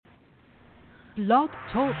Blog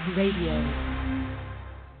Talk Radio.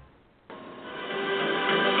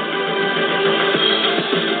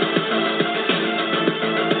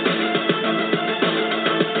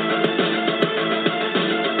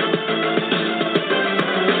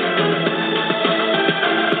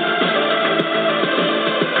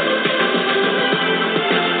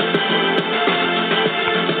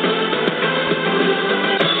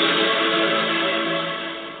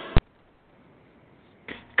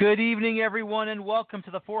 Good evening, everyone, and welcome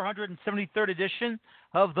to the 473rd edition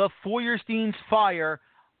of the Feuerstein's Fire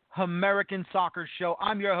American Soccer Show.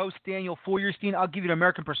 I'm your host, Daniel Feuerstein. I'll give you an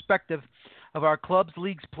American perspective of our clubs,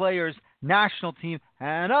 leagues, players, national team,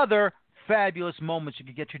 and other fabulous moments. You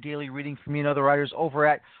can get your daily reading from me and other writers over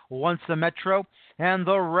at Once a Metro and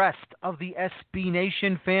the rest of the SB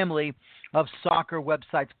Nation family of soccer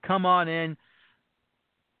websites. Come on in.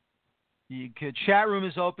 Chat room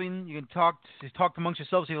is open. You can talk amongst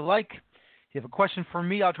yourselves if you like. If you have a question for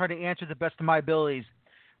me, I'll try to answer the best of my abilities.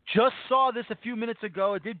 Just saw this a few minutes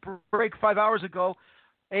ago. It did break 5 hours ago.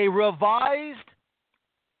 A revised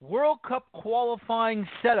World Cup qualifying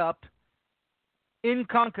setup in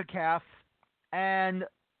CONCACAF. And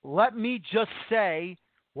let me just say,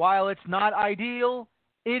 while it's not ideal,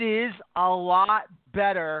 it is a lot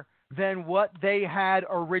better than what they had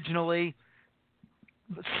originally.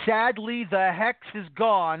 Sadly, the hex is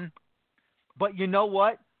gone, but you know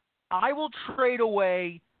what? I will trade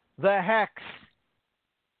away the hex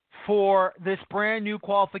for this brand new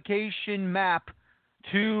qualification map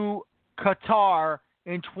to Qatar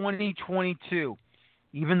in 2022.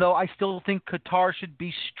 Even though I still think Qatar should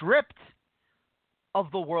be stripped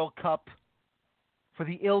of the World Cup for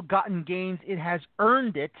the ill-gotten gains it has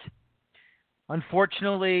earned it.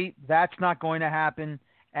 Unfortunately, that's not going to happen.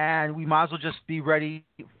 And we might as well just be ready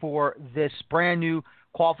for this brand new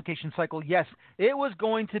qualification cycle. Yes, it was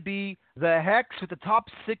going to be the hex with the top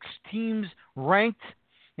 6 teams ranked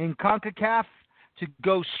in CONCACAF to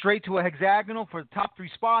go straight to a hexagonal for the top 3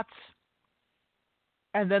 spots.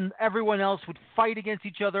 And then everyone else would fight against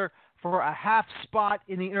each other for a half spot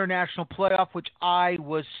in the international playoff, which I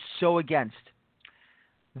was so against.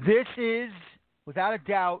 This is, without a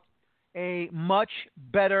doubt, a much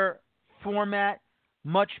better format,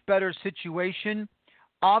 much better situation.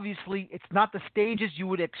 Obviously, it's not the stages you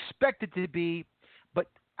would expect it to be, but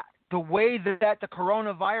the way that the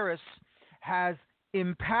coronavirus has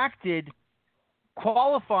impacted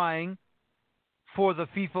qualifying for the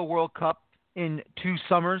FIFA World Cup in 2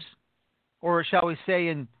 summers, or shall we say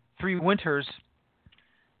in 3 winters,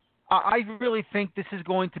 I really think this is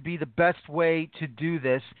going to be the best way to do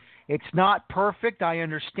this. It's not perfect, I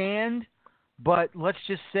understand, but let's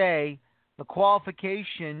just say the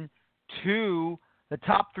qualification to the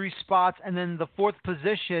top 3 spots and then the 4th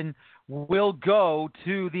position will go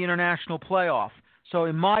to the international playoff. So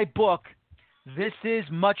in my book, this is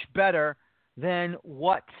much better than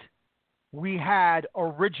what we had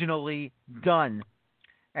originally done.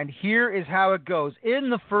 And here is how it goes. In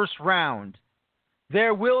the first round,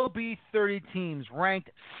 there will be 30 teams ranked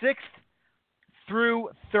 6th through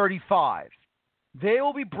 35. They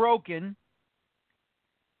will be broken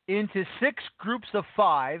into 6 groups of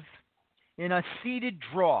 5 in a seeded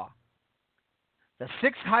draw. The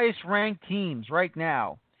 6 highest ranked teams right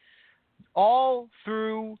now, all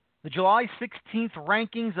through the July 16th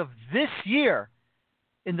rankings of this year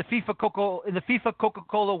in the FIFA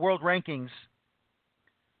Coca-Cola World Rankings.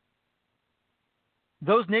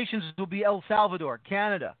 Those nations will be El Salvador,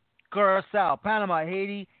 Canada, Curacao, Panama,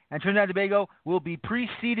 Haiti, and Trinidad and Tobago will be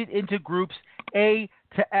preceded into groups A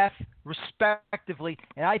to F, respectively.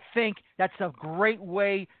 And I think that's a great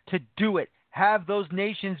way to do it. Have those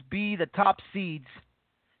nations be the top seeds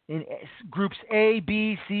in groups A,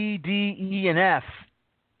 B, C, D, E, and F.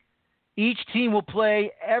 Each team will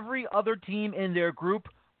play every other team in their group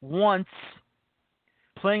once,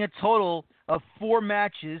 playing a total of 4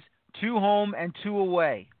 matches, 2 home and 2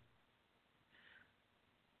 away.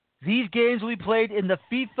 These games will be played in the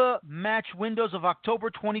FIFA match windows of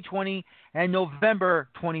October 2020 and November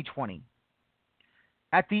 2020.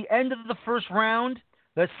 At the end of the first round,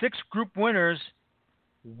 the 6 group winners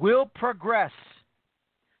will progress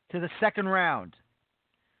to the second round.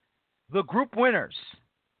 The group winners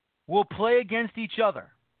will play against each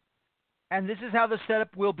other. And this is how the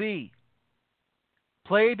setup will be.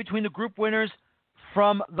 Play between the group winners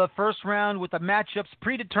from the first round with the matchups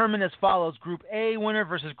predetermined as follows. Group A winner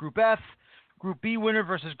versus Group F. Group B winner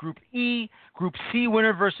versus Group E. Group C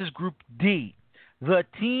winner versus Group D. The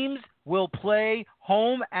teams will play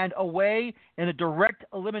home and away in a direct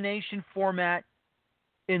elimination format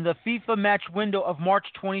in the FIFA match window of March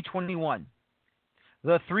 2021.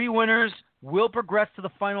 The 3 winners will progress to the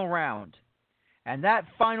final round. And that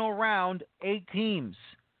final round, 8 teams.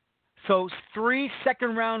 So 3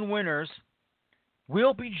 second-round winners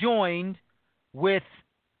will be joined with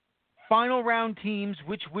final round teams,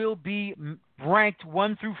 which will be ranked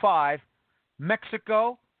 1 through 5.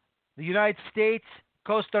 Mexico, the United States,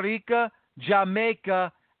 Costa Rica,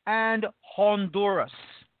 Jamaica, and Honduras.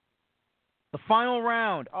 The final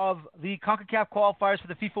round of the CONCACAF qualifiers for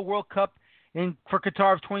the FIFA World Cup for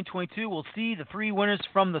Qatar of 2022 will see the 3 winners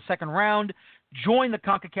from the second round join the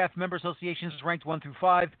CONCACAF member associations ranked 1 through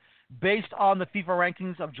 5 based on the FIFA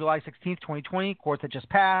rankings of July 16, 2020, course that just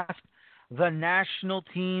passed. The national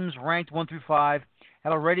teams ranked 1 through 5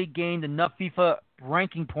 had already gained enough FIFA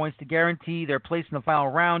ranking points to guarantee their place in the final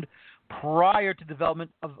round prior to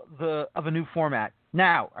development of a new format.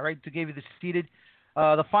 Now, all right, to give you the seeded,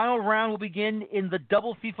 the final round will begin in the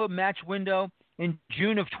double FIFA match window in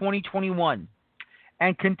June of 2021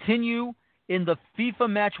 and continue in the FIFA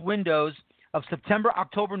match windows of September,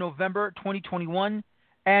 October, November 2021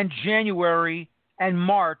 and January and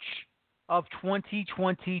March of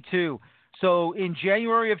 2022. So in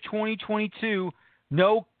January of 2022,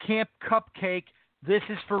 no Camp Cupcake. This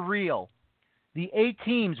is for real. The 8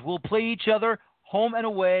 teams will play each other home and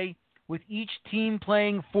away, with each team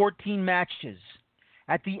playing 14 matches.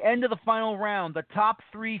 At the end of the final round, the top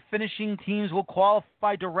 3 finishing teams will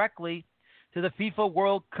qualify directly to the FIFA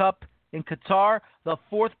World Cup in Qatar. The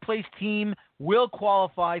 4th place team will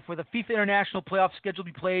qualify for the FIFA International Playoff scheduled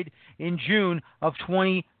to be played in June of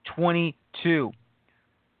 2022.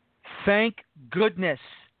 Thank goodness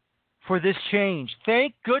for this change.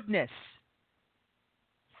 Thank goodness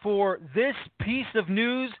for this piece of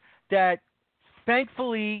news that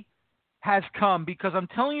thankfully has come, because I'm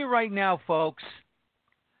telling you right now, folks,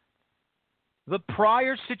 the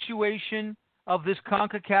prior situation of this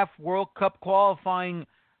CONCACAF World Cup qualifying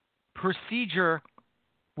procedure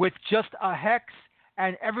with just a hex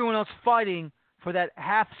and everyone else fighting for that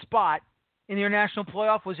half spot in the international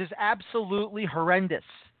playoff was just absolutely horrendous.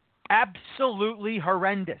 Absolutely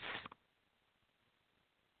horrendous.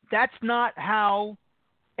 That's not how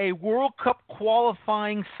a World Cup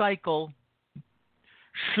qualifying cycle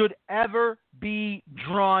should ever be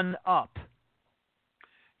drawn up.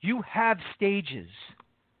 You have stages.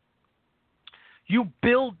 You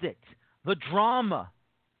build it. The drama.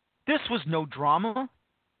 This was no drama.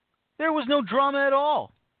 There was no drama at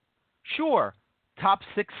all. Sure, top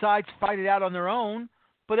 6 sides fight it out on their own,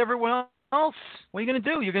 but everyone else, what are you going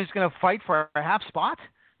to do? You're just going to fight for a half spot?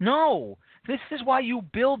 No. This is why you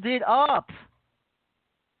build it up.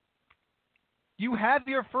 You have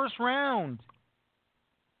your first round.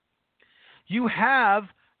 You have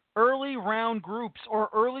early round groups or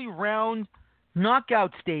early round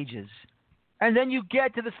knockout stages. And then you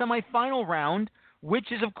get to the semifinal round,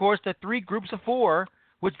 which is, of course, the 3 groups of 4,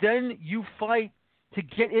 which then you fight to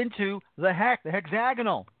get into the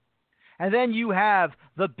hexagonal. And then you have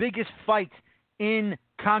the biggest fight in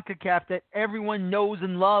CONCACAF that everyone knows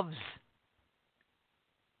and loves.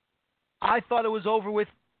 I thought it was over with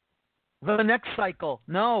the next cycle.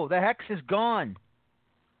 No, the hex is gone.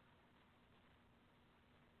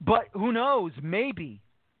 But who knows? Maybe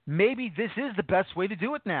this is the best way to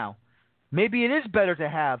do it now. Maybe it is better to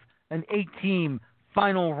have an 8-team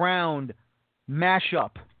final round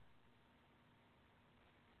mashup.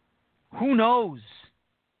 Who knows?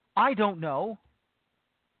 I don't know.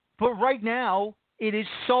 But right now, it is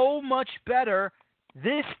so much better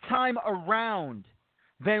this time around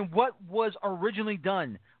than what was originally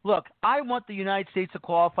done. Look, I want the United States to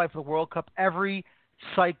qualify for the World Cup every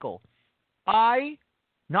cycle.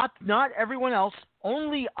 Not everyone else,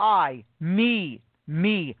 only me,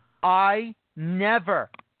 I never,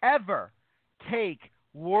 ever take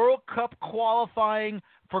World Cup qualifying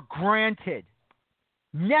for granted.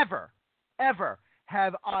 Never, ever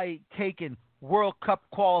have I taken World Cup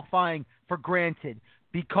qualifying for granted,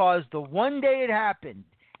 because the one day it happened,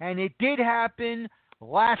 and it did happen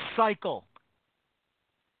last cycle,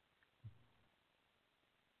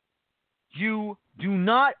 you do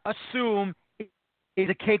not assume it's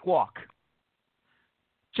a cakewalk.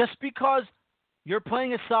 Just because you're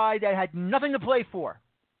playing a side that had nothing to play for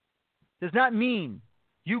does not mean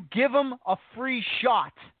you give them a free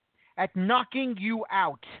shot at knocking you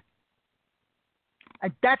out.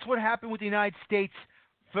 And that's what happened with the United States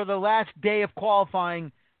for the last day of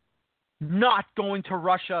qualifying, not going to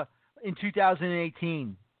Russia in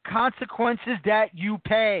 2018. Consequences that you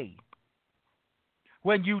pay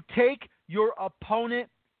when you take your opponent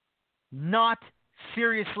not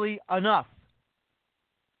seriously enough.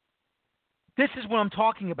 This is what I'm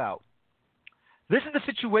talking about. This is the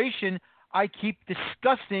situation I keep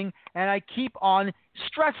discussing and I keep on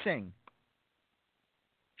stressing.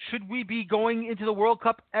 Should we be going into the World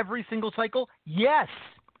Cup every single cycle? Yes.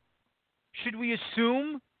 Should we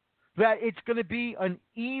assume that it's going to be an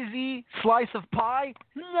easy slice of pie?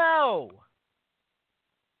 No.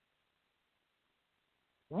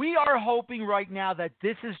 We are hoping right now that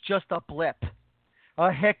this is just a blip,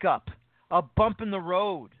 a hiccup, a bump in the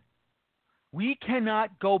road. We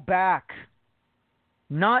cannot go back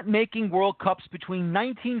not making World Cups between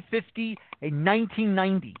 1950 and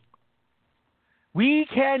 1990. We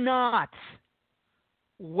cannot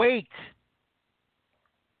wait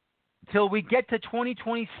till we get to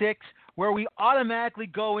 2026 where we automatically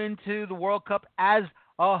go into the World Cup as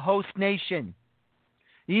a host nation.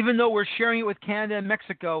 Even though we're sharing it with Canada and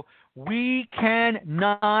Mexico, we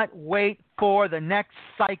cannot wait for the next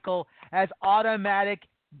cycle as automatic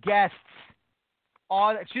guests.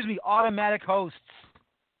 Automatic hosts.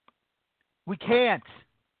 We can't.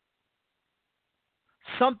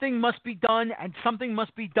 Something must be done, and something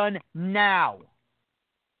must be done now.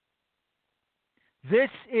 This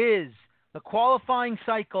is the qualifying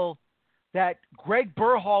cycle that Greg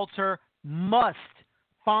Berhalter must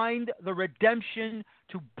find the redemption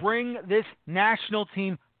to bring this national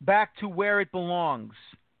team back to where it belongs,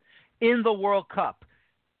 in the World Cup.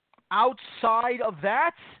 Outside of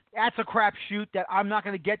that, that's a crapshoot that I'm not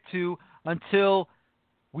going to get to until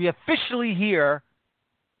we officially hear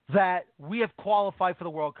that we have qualified for the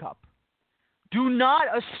World Cup. Do not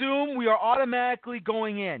assume we are automatically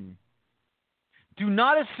going in. Do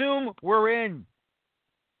not assume we're in.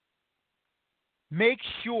 Make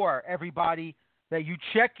sure, everybody, that you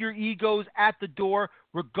check your egos at the door,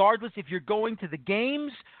 regardless if you're going to the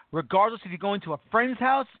games, regardless if you're going to a friend's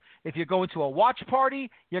house, if you're going to a watch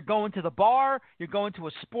party, you're going to the bar, you're going to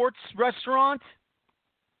a sports restaurant.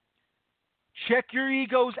 Check your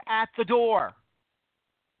egos at the door.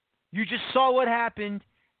 You just saw what happened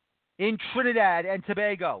in Trinidad and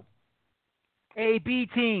Tobago. A B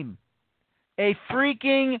team, a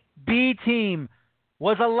freaking B team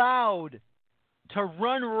was allowed to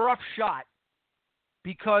run roughshod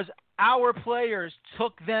because our players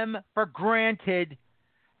took them for granted,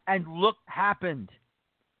 and look happened.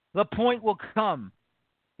 The point will come.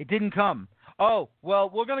 It didn't come. Oh, well,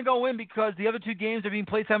 we're going to go in because the other two games are being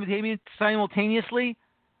played simultaneously.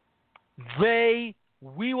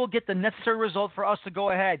 We will get the necessary result for us to go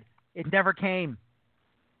ahead. It never came.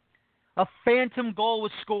 A phantom goal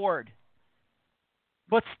was scored.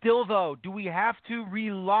 But still, though, do we have to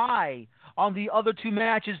rely on the other two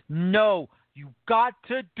matches? No. You got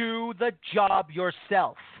to do the job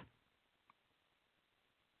yourself.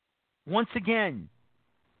 Once again,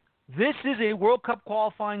 this is a World Cup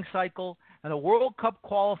qualifying cycle and a World Cup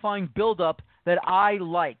qualifying buildup that I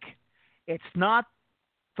like. It's not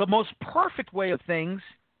the most perfect way of things,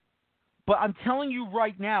 but I'm telling you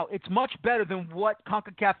right now, it's much better than what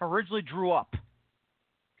CONCACAF originally drew up.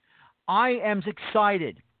 I am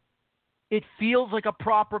excited. It feels like a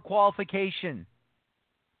proper qualification.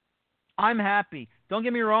 I'm happy. Don't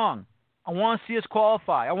get me wrong. I want to see us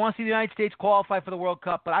qualify. I want to see the United States qualify for the World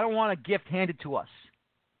Cup, but I don't want a gift handed to us.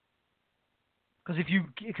 Because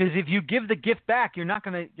if you give the gift back, you're not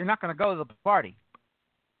gonna go to the party.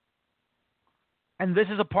 And this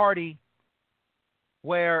is a party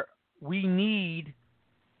where we need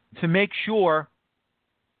to make sure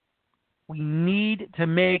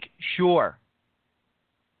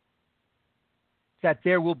that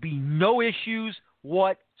there will be no issues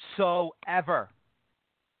whatsoever.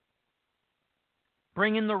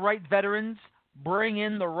 Bring in the right veterans, bring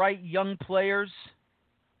in the right young players,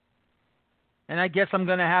 and I guess I'm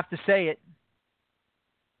going to have to say it.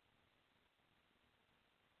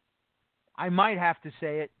 I might have to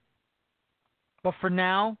say it, but for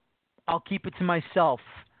now, I'll keep it to myself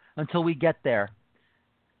until we get there.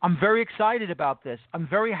 I'm very excited about this. I'm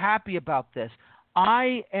very happy about this.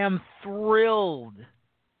 I am thrilled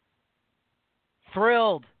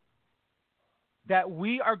that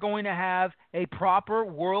we are going to have a proper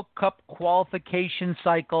World Cup qualification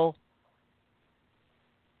cycle,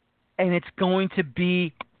 and it's going to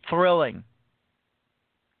be thrilling.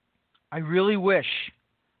 I really wish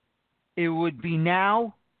it would be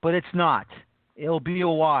now, but it's not. It'll be a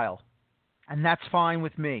while, and that's fine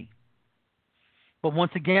with me. But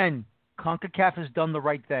once again, CONCACAF has done the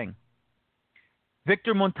right thing.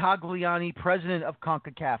 Victor Montagliani, president of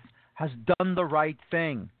CONCACAF, has done the right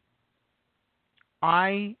thing.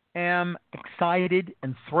 I am excited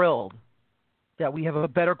and thrilled that we have a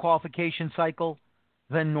better qualification cycle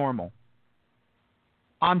than normal.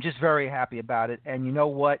 I'm just very happy about it. And you know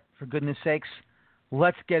what? For goodness sakes,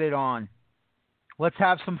 let's get it on. Let's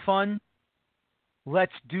have some fun.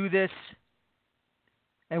 Let's do this,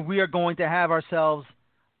 and we are going to have ourselves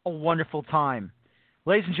a wonderful time.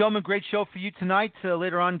 Ladies and gentlemen, great show for you tonight.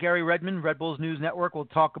 Later on, Gary Redmond, Red Bulls News Network, will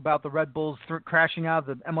talk about the Red Bulls crashing out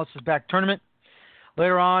of the MLS is Back tournament.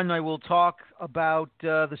 Later on, I will talk about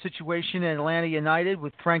the situation in Atlanta United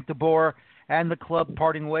with Frank DeBoer and the club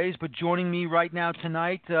parting ways. But joining me right now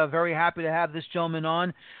tonight, very happy to have this gentleman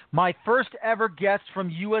on. My first ever guest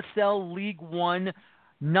from USL League One,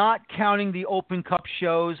 not counting the Open Cup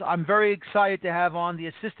shows. I'm very excited to have on the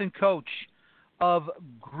assistant coach of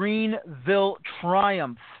Greenville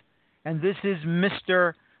Triumph. And this is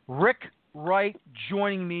Mr. Rick Wright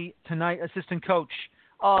joining me tonight, assistant coach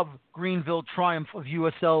of Greenville Triumph of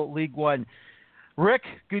USL League One. Rick,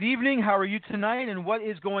 good evening. How are you tonight, and what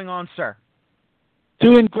is going on, sir?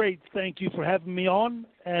 Doing great. Thank you for having me on,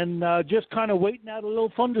 and just kind of waiting out a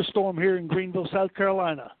little thunderstorm here in Greenville, South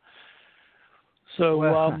Carolina. So,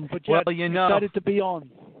 but yeah, well, you know, excited to be on.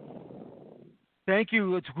 Thank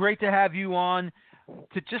you. It's great to have you on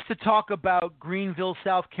to talk about Greenville,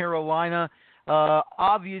 South Carolina.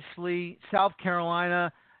 Obviously, South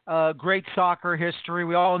Carolina, great soccer history.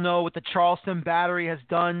 We all know what the Charleston Battery has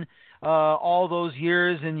done all those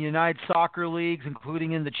years in United Soccer Leagues,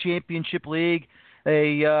 including in the Championship League,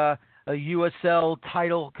 a USL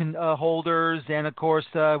title holders, and, of course,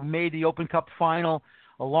 made the Open Cup final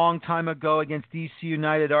a long time ago against DC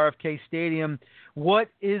United, RFK Stadium.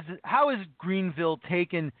 How is Greenville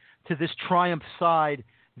taken to this Triumph side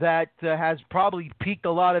that has probably piqued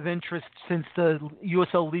a lot of interest since the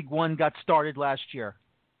USL League One got started last year?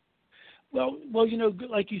 Well, you know,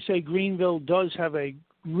 like you say, Greenville does have a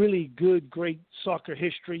really great soccer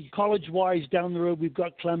history. College-wise, down the road, we've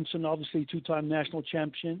got Clemson, obviously two-time national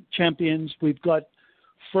champions. We've got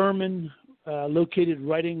Furman, located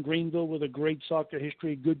right in Greenville with a great soccer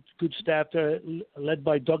history, good staff there, led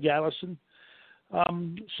by Doug Allison.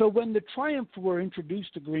 So when the Triumph were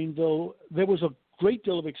introduced to Greenville, there was a great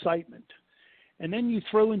deal of excitement. And then you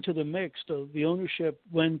throw into the mix, the ownership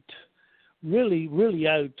went really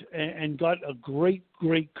out and got a great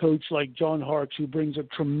coach like John Harkes, who brings a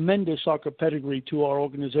tremendous soccer pedigree to our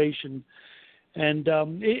organization. And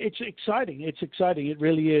it's exciting. It's exciting. It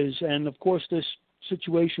really is. And, of course, this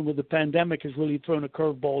situation with the pandemic has really thrown a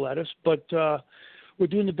curveball at us. But we're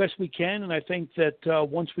doing the best we can, and I think that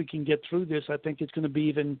once we can get through this, I think it's going to be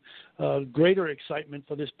even greater excitement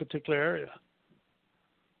for this particular area.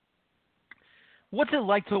 What's it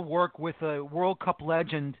like to work with a World Cup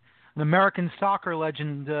legend, an American soccer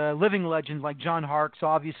legend, living legend like John Harkes?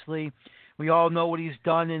 Obviously, we all know what he's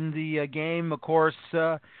done in the game. Of course,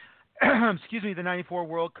 the 94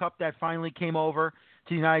 World Cup that finally came over to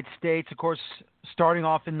the United States, of course, starting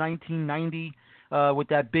off in 1990 with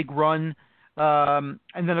that big run. And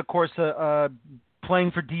then, of course,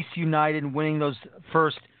 playing for DC United and winning those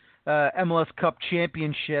first MLS Cup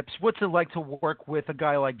championships. What's it like to work with a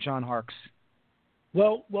guy like John Harkes?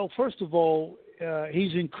 Well, first of all,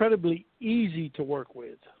 he's incredibly easy to work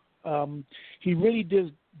with. He really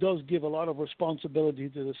does give a lot of responsibility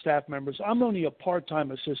to the staff members. I'm only a part-time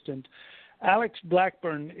assistant. Alex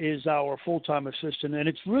Blackburn is our full-time assistant, and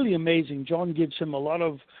it's really amazing. John gives him a lot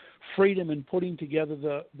of freedom in putting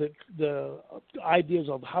together the ideas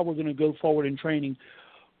of how we're going to go forward in training.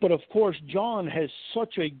 But, of course, John has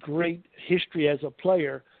such a great history as a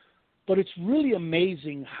player, but it's really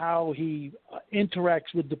amazing how he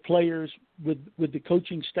interacts with the players, with the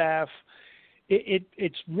coaching staff.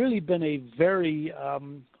 It's really been a very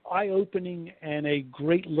eye-opening and a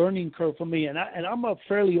great learning curve for me. And I'm a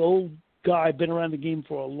fairly old guy, been around the game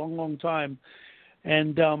for a long time.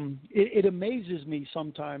 And it amazes me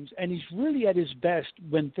sometimes. And he's really at his best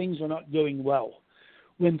when things are not going well.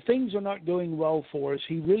 When things are not going well for us,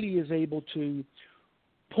 he really is able to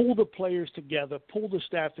pull the players together, pull the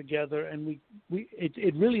staff together, and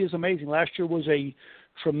it really is amazing. Last year was a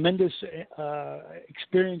tremendous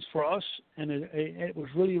experience for us, and it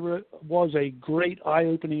was a great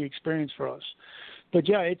eye-opening experience for us. But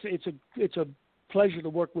yeah, it's a pleasure to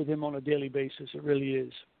work with him on a daily basis. It really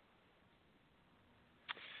is.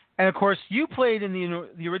 And, of course, you played in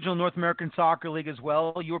the original North American Soccer League as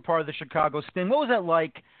well. You were part of the Chicago Sting. What was that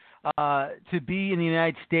like to be in the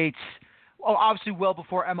United States? Well, obviously well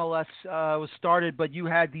before MLS was started, but you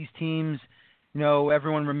had these teams,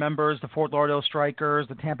 everyone remembers the Fort Lauderdale Strikers,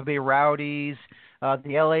 the Tampa Bay Rowdies, the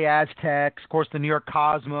LA Aztecs, of course the New York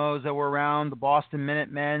Cosmos that were around, the Boston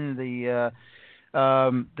Minutemen, the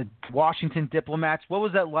Washington Diplomats. What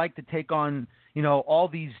was that like to take on, all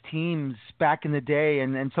these teams back in the day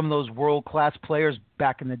and some of those world-class players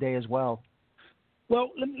back in the day as well? Well,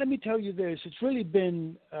 let me tell you this. It's really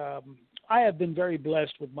been I have been very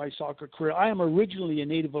blessed with my soccer career. I am originally a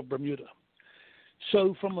native of Bermuda.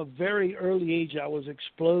 So from a very early age, I was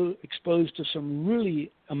exposed to some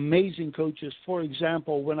really amazing coaches. For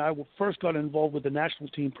example, when I first got involved with the national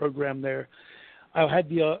team program there, I had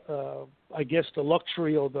the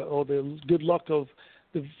luxury or the good luck of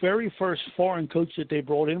the very first foreign coach that they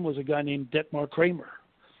brought in was a guy named Detmar Kramer,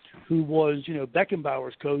 who was,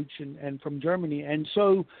 Beckenbauer's coach and from Germany. And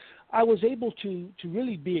so I was able to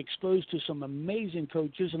really be exposed to some amazing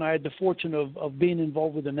coaches, and I had the fortune of being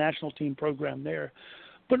involved with the national team program there.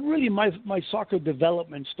 But really my soccer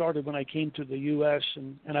development started when I came to the U.S.,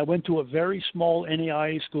 and I went to a very small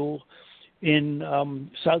NAIA school in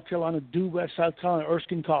South Carolina, due west South Carolina,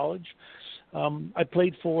 Erskine College. I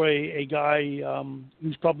played for a guy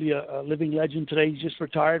who's probably a living legend today. He's just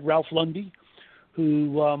retired, Ralph Lundy,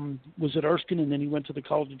 who was at Erskine, and then he went to the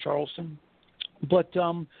College of Charleston.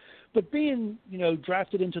 But being,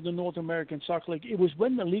 drafted into the North American Soccer League, it was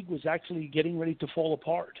when the league was actually getting ready to fall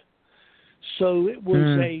apart. So it was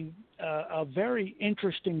a very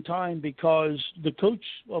interesting time because the coach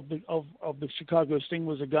of the Chicago Sting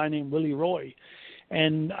was a guy named Willie Roy.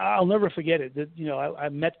 And I'll never forget it. That I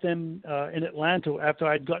met them in Atlanta after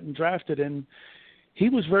I'd gotten drafted, and he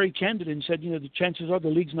was very candid and said, the chances are the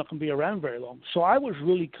league's not going to be around very long. So I was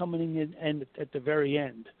really coming in and at the very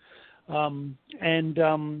end.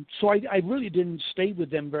 So I really didn't stay with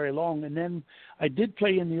them very long. And then I did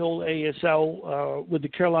play in the old ASL with the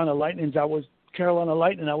Carolina Lightning. I was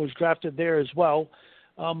drafted there as well,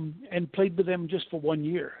 and played with them just for 1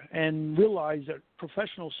 year and realized that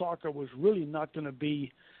professional soccer was really not going to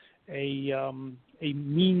be a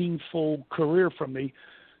meaningful career for me.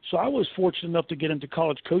 So I was fortunate enough to get into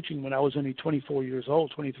college coaching when I was only 23 years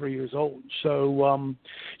old. So,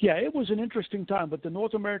 it was an interesting time. But the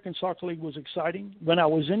North American Soccer League was exciting. When I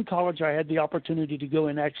was in college, I had the opportunity to go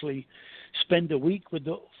and actually spend a week with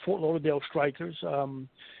the Fort Lauderdale Strikers.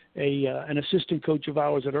 An assistant coach of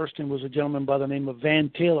ours at Erskine was a gentleman by the name of Van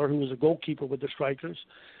Taylor, who was a goalkeeper with the Strikers.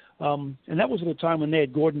 And that was at a time when they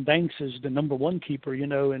had Gordon Banks as the number one keeper,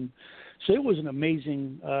 and so it was an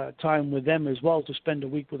amazing time with them as well to spend a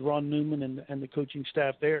week with Ron Newman and the coaching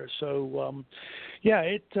staff there. So,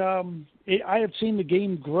 I have seen the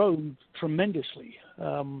game grow tremendously.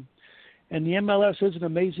 And the MLS is an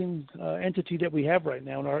amazing entity that we have right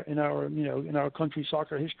now in our country's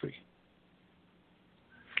soccer history.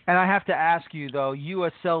 And I have to ask you, though,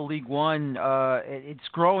 USL League One, it's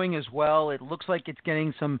growing as well. It looks like it's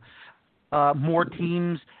getting some more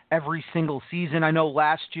teams every single season. I know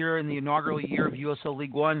last year in the inaugural year of USL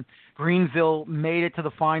League One, Greenville made it to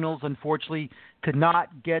the finals. Unfortunately, could not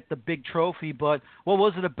get the big trophy. But what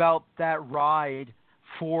was it about that ride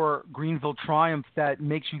for Greenville Triumph that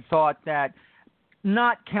makes you thought that,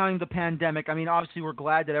 not counting the pandemic, I mean, obviously we're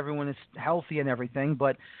glad that everyone is healthy and everything,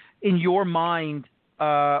 but in your mind,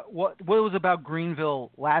 what was about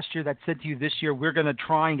Greenville last year that said to you this year, we're going to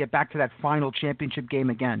try and get back to that final championship game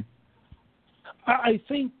again? I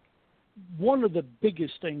think one of the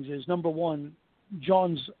biggest things is, number one,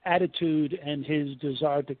 John's attitude and his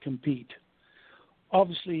desire to compete.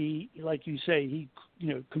 Obviously, like you say, he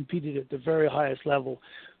competed at the very highest level,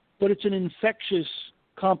 but it's an infectious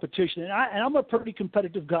competition. And I'm a pretty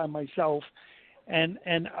competitive guy myself, and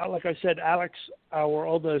like I said, Alex, our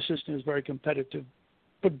other assistant, is very competitive.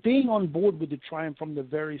 But being on board with the Triumph from the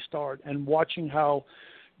very start and watching how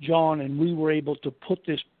John and we were able to put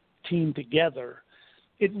this team together,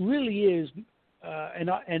 it really is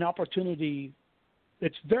an opportunity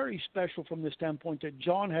that's very special from the standpoint that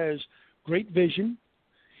John has great vision.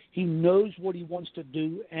 He knows what he wants to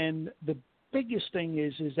do, and the biggest thing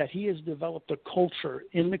is that he has developed a culture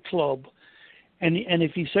in the club, and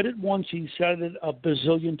if he said it once, he said it a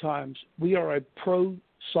bazillion times. We are a pro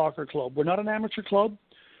soccer club. We're not an amateur club.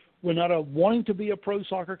 We're not wanting to be a pro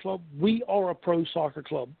soccer club. We are a pro soccer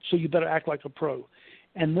club, so you better act like a pro.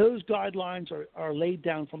 And those guidelines are laid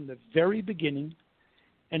down from the very beginning,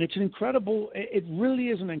 and it really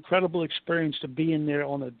is an incredible experience to be in there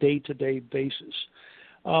on a day-to-day basis.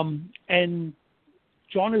 And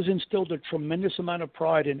John has instilled a tremendous amount of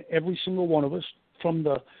pride in every single one of us, from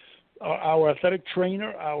our athletic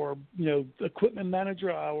trainer, our equipment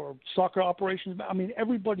manager, our soccer operations. I mean,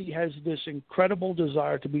 everybody has this incredible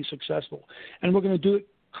desire to be successful, and we're going to do it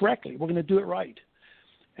correctly. We're going to do it right,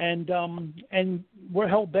 and we're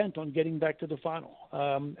hell bent on getting back to the final.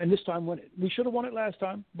 And this time, win it. We should have won it last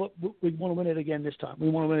time, but we want to win it again this time. We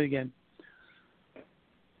want to win it again.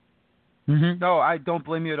 Mm-hmm. No, I don't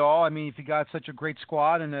blame you at all. I mean, if you got such a great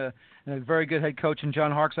squad and a very good head coach in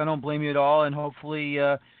John Harkes, I don't blame you at all. And hopefully,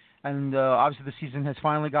 And obviously the season has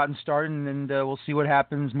finally gotten started, and we'll see what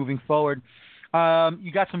happens moving forward.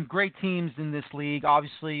 You got some great teams in this league.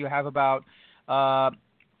 Obviously, you have about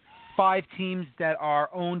 5 teams that are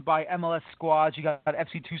owned by MLS squads. You got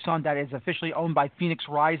FC Tucson that is officially owned by Phoenix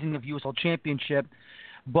Rising of USL Championship.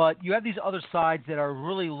 But you have these other sides that are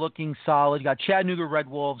really looking solid. You got Chattanooga Red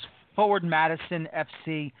Wolves, Forward Madison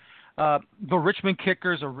FC, the Richmond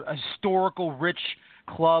Kickers, a historical rich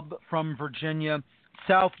club from Virginia,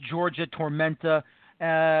 South Georgia Tormenta.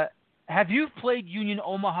 Have you played Union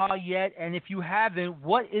Omaha yet? And if you haven't,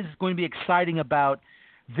 what is going to be exciting about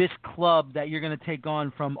this club that you're going to take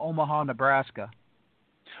on from Omaha, Nebraska?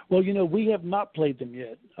 Well, we have not played them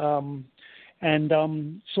yet. So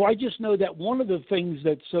I just know that one of the things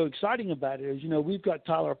that's so exciting about it is, we've got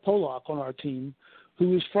Tyler Pollock on our team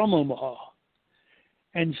who is from Omaha.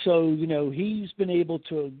 And so, he's been able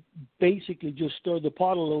to basically just stir the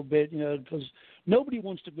pot a little bit, because nobody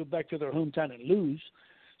wants to go back to their hometown and lose.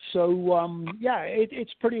 So,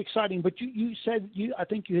 it's pretty exciting. But you said, I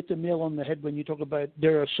think you hit the nail on the head when you talk about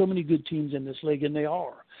there are so many good teams in this league, and they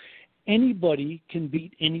are. Anybody can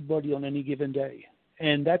beat anybody on any given day.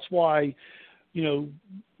 And that's why,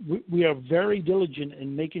 we are very diligent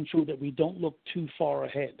in making sure that we don't look too far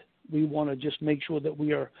ahead. We want to just make sure that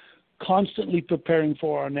we are constantly preparing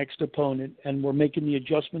for our next opponent, and we're making the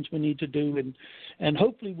adjustments we need to do, and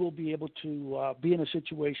hopefully we'll be able to be in a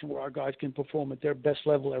situation where our guys can perform at their best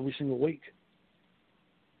level every single week.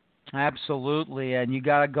 Absolutely, and you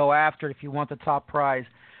got to go after it if you want the top prize.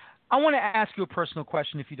 I want to ask you a personal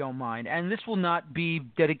question, if you don't mind, and this will not be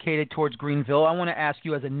dedicated towards Greenville. I want to ask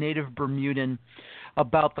you as a native Bermudan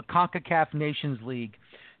about the CONCACAF Nations League.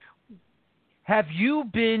 Have you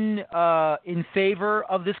been in favor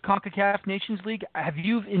of this CONCACAF Nations League? Have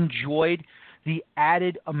you enjoyed the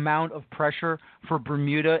added amount of pressure for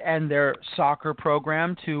Bermuda and their soccer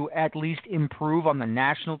program to at least improve on the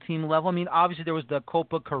national team level? I mean, obviously there was the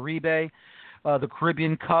Copa Caribe, the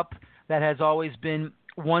Caribbean Cup, that has always been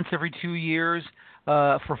once every 2 years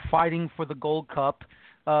for fighting for the Gold Cup.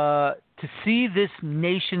 To see this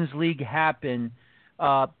Nations League happen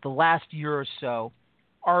the last year or so,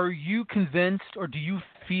 are you convinced, or do you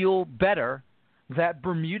feel better that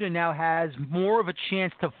Bermuda now has more of a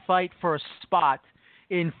chance to fight for a spot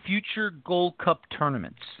in future Gold Cup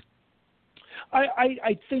tournaments?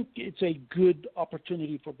 I think it's a good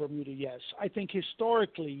opportunity for Bermuda, yes. I think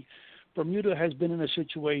historically Bermuda has been in a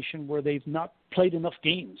situation where they've not played enough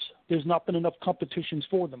games. There's not been enough competitions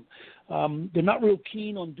for them. They're not real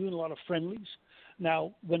keen on doing a lot of friendlies.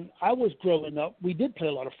 Now, when I was growing up, we did play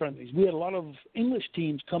a lot of friendlies. We had a lot of English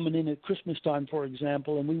teams coming in at Christmas time, for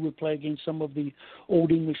example, and we would play against some of the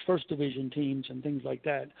old English First Division teams and things like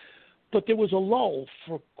that. But there was a lull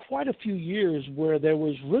for quite a few years where there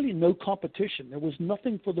was really no competition. There was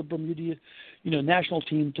nothing for the Bermuda, national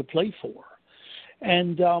team to play for.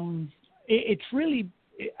 And it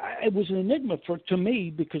was an enigma to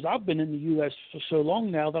me, because I've been in the U.S. for so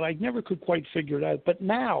long now that I never could quite figure it out. But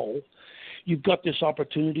now you've got this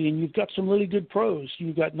opportunity, and you've got some really good pros.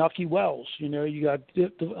 You've got Nucky Wells, you got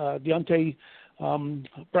Deontay Brangman,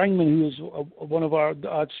 who is one of our,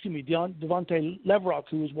 Devontae Leverock,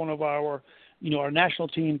 who is one of our, our national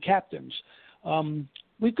team captains.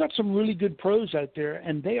 We've got some really good pros out there,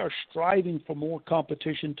 and they are striving for more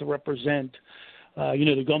competition to represent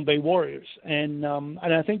the Gombe Warriors. And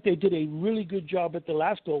I think they did a really good job at the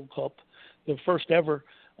last Gold Cup, the first ever.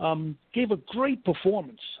 Gave a great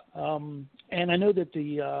performance. And I know that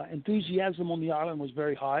the enthusiasm on the island was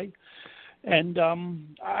very high. And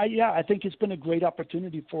I think it's been a great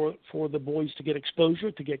opportunity for the boys to get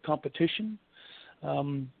exposure, to get competition.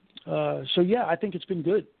 I think it's been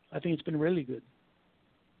good. I think it's been really good.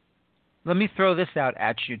 Let me throw this out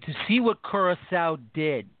at you. To see what Curaçao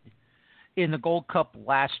did in the Gold Cup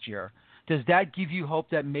last year, does that give you hope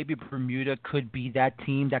that maybe Bermuda could be that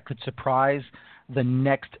team that could surprise the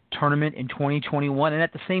next tournament in 2021? And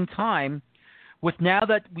at the same time, with now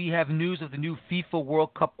that we have news of the new FIFA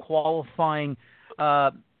World Cup qualifying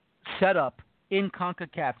setup in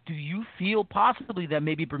CONCACAF, do you feel possibly that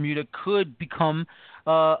maybe Bermuda could become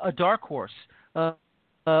a dark horse, a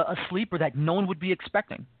sleeper that no one would be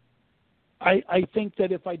expecting? I think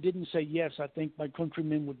that if I didn't say yes, I think my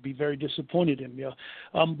countrymen would be very disappointed in me.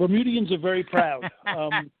 Bermudians are very proud,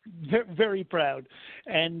 very proud.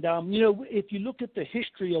 And, if you look at the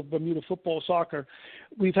history of Bermuda football soccer,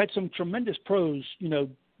 we've had some tremendous pros.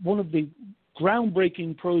 One of the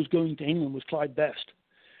groundbreaking pros going to England was Clyde Best.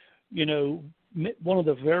 One of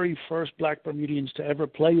the very first black Bermudians to ever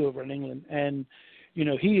play over in England. And,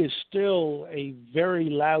 he is still a very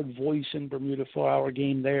loud voice in Bermuda for our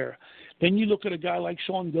game there. Then you look at a guy like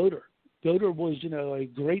Sean Goder. Goder was, a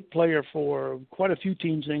great player for quite a few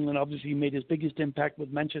teams in England. Obviously, he made his biggest impact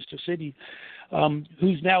with Manchester City,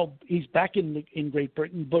 he's back in Great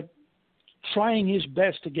Britain, but trying his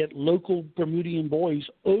best to get local Bermudian boys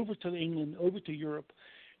over to England, over to Europe,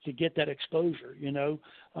 to get that exposure.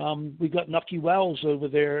 We've got Nucky Wells over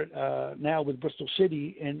there now with Bristol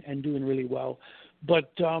City and doing really well.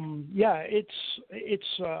 But it's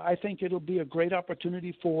I think it'll be a great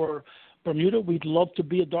opportunity for Bermuda. We'd love to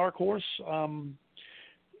be a dark horse.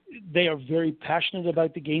 They are very passionate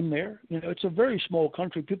about the game there. It's a very small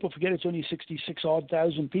country. People forget it's only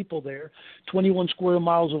 66,000 people there, 21 square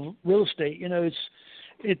miles of real estate.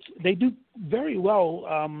 They do very well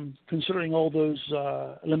considering all those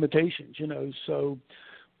limitations. So,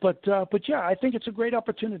 but yeah, I think it's a great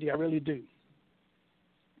opportunity. I really do.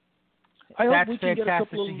 I hope we can get a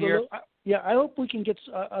couple of little, I hope we can get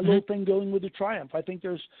a little thing going with the Triumph. I think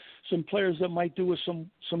there's some players that might do us some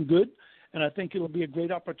good, and I think it'll be a great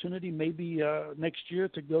opportunity maybe next year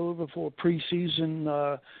to go over for a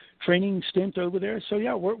preseason training stint over there. So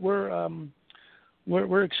yeah,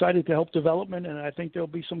 we're excited to help development, and I think there'll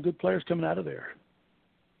be some good players coming out of there.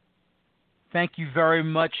 Thank you very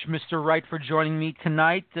much, Mr. Wright, for joining me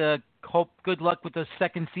tonight. Hope good luck with the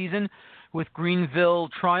second season with Greenville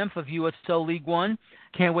Triumph of USL League One.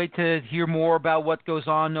 Can't wait to hear more about what goes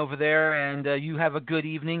on over there, and you have a good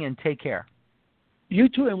evening and take care. You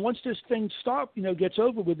too, and once this thing gets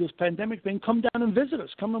over with this pandemic thing, come down and visit us.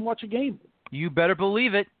 Come and watch a game. You better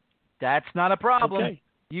believe it. That's not a problem. Okay.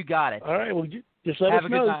 You got it. All right, well, just let us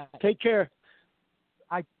know. Take care.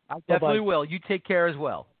 I definitely will. You take care as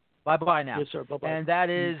well. Bye-bye now. Yes, sir. Bye-bye. And that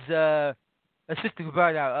is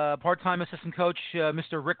part-time assistant coach,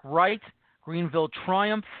 Mr. Rick Wright, Greenville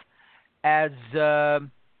Triumph. As you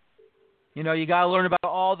got to learn about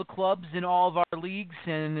all the clubs in all of our leagues,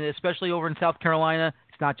 and especially over in South Carolina.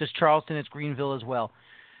 It's not just Charleston, it's Greenville as well.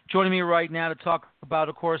 Joining me right now to talk about,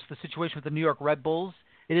 of course, the situation with the New York Red Bulls,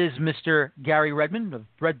 it is Mr. Gary Redmond of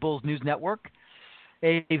Red Bulls News Network.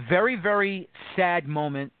 A very, very sad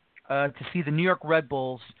moment to see the New York Red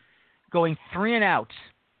Bulls going 3-out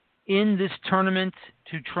in this tournament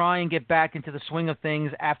to try and get back into the swing of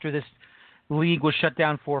things after this league was shut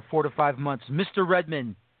down for 4 to 5 months. Mr.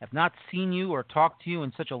 Redmond, have not seen you or talked to you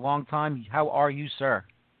in such a long time. How are you, sir?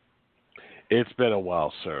 It's been a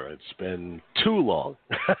while, sir. It's been too long.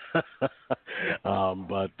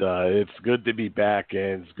 But it's good to be back,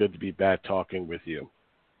 and it's good to be back talking with you.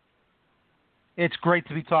 It's great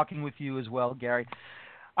to be talking with you as well, Gary.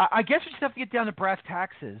 I guess we just have to get down to brass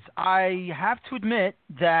taxes. I have to admit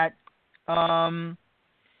that I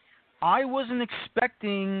wasn't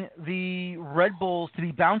expecting the Red Bulls to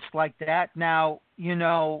be bounced like that. Now,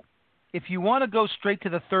 if you want to go straight to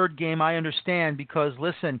the third game, I understand, because,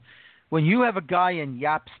 listen, when you have a guy in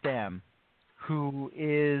Jaap Stam who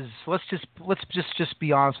is, let's just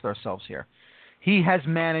be honest with ourselves here. He has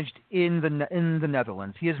managed in the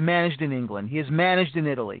Netherlands. He has managed in England. He has managed in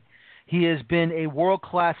Italy. He has been a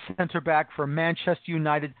world-class center back for Manchester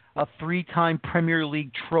United, a 3-time Premier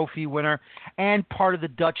League trophy winner, and part of the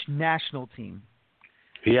Dutch national team.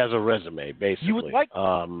 He has a resume, basically. You would like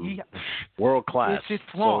world class. It's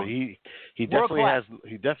long. So he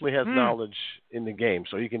definitely has knowledge in the game.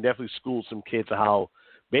 So he can definitely school some kids how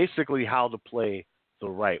to play the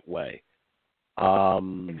right way.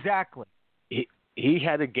 Exactly. He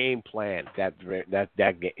had a game plan that game.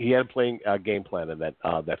 He had a game plan in that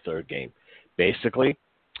third game. Basically,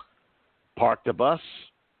 park the bus,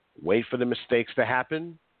 wait for the mistakes to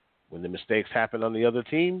happen. When the mistakes happen on the other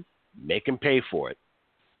team, make them pay for it.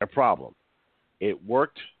 A problem. It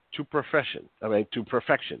worked to perfection. I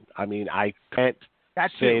can't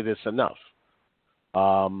say this enough.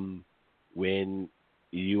 When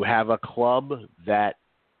you have a club that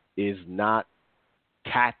is not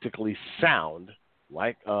tactically sound,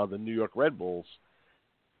 like the New York Red Bulls,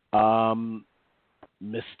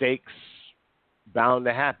 mistakes bound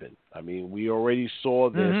to happen. We already saw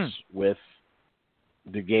this with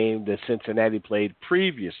the game that Cincinnati played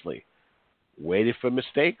previously. Waited for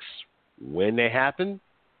mistakes. When they happen,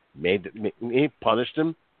 punish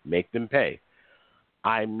them, make them pay.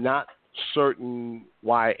 I'm not certain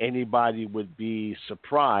why anybody would be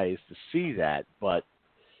surprised to see that, but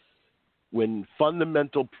when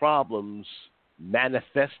fundamental problems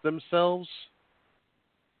manifest themselves,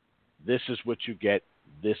 this is what you get,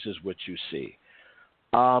 this is what you see.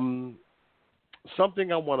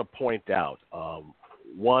 Something I want to point out,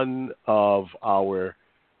 one of our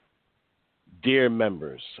dear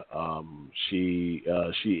members. She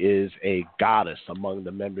is a goddess among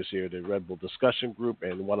the members here of the Red Bull discussion group,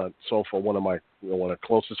 and one of my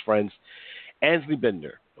closest friends, Ansley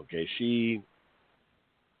Bender. Okay, she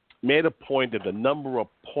made a point of the number of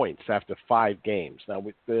points after 5 games. Now,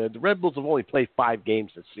 with the Red Bulls have only played 5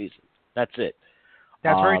 games this season. That's it.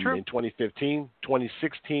 That's very true. In 2015,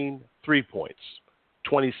 2016, 3 points.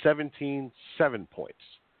 2017, 7 points.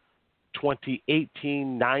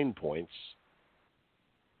 2018, 9 points.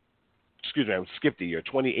 Excuse me, I skipped a year.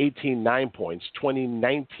 2018, 9 points.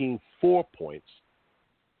 2019, 4 points.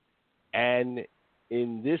 And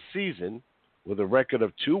in this season, with a record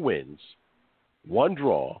of 2 wins, 1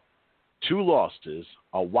 draw, 2 losses,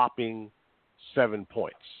 a whopping 7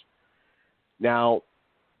 points. Now,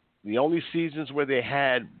 the only seasons where they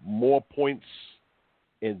had more points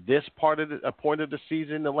in this point of the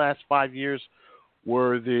season in the last 5 years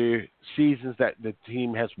were the seasons that the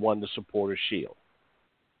team has won the Supporters' Shield.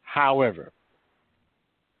 However,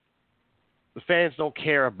 the fans don't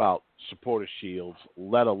care about Supporters' Shields,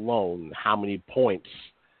 let alone how many points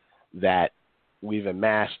that we've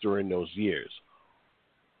amassed during those years.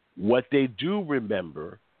 What they do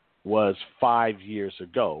remember was 5 years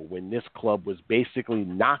ago when this club was basically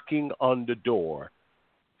knocking on the door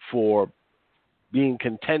for being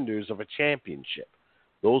contenders of a championship.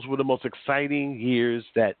 Those were the most exciting years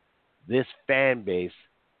that this fan base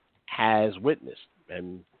has witnessed.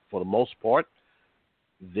 And for the most part,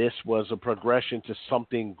 this was a progression to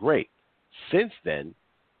something great. Since then,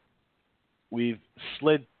 we've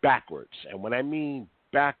slid backwards. And when I mean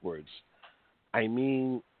backwards, I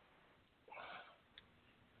mean,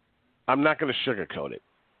 I'm not going to sugarcoat it.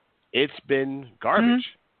 It's been garbage.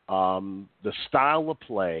 The style of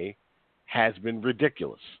play has been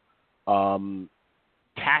ridiculous.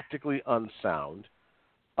 Tactically unsound.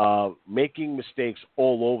 Making mistakes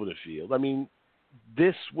all over the field. I mean,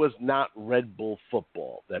 this was not Red Bull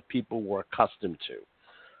football that people were accustomed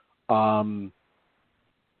to.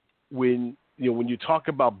 When you talk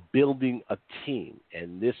about building a team,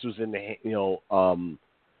 and this was in the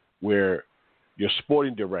where your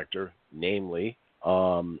sporting director, namely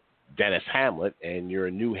Dennis Hamlet, and your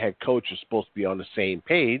new head coach are supposed to be on the same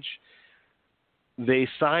page, they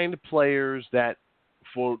signed players that,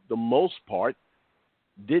 for the most part,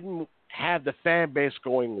 didn't have the fan base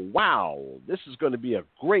going, wow, this is going to be a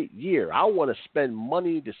great year. I want to spend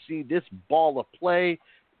money to see this baller play,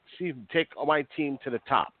 see him take my team to the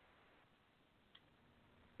top.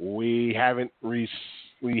 We haven't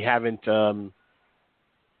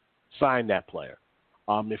signed that player.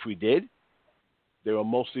 If we did, they were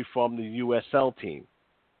mostly from the USL team.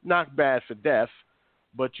 Not bad for death,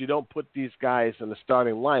 but you don't put these guys in the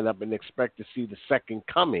starting lineup and expect to see the second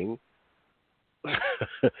coming.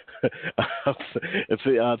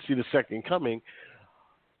 See the second coming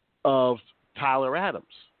of Tyler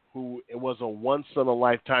Adams, who was a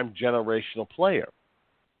once-in-a-lifetime generational player.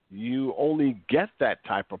 You only get that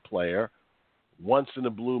type of player once in a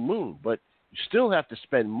blue moon, but you still have to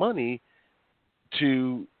spend money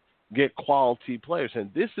to get quality players.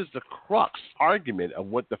 And this is the crux argument of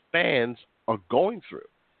what the fans are going through.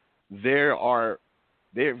 They're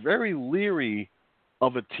very leery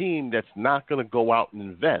of a team that's not going to go out and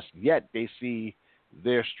invest, yet they see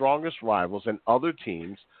their strongest rivals and other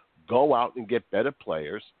teams go out and get better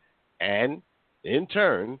players, and in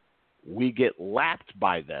turn, we get lapped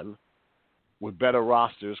by them with better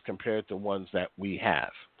rosters compared to ones that we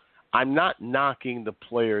have. I'm not knocking the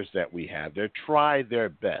players that we have. They try their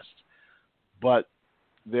best, but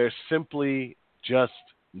they're simply just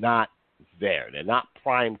not there. They're not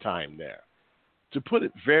prime time there. To put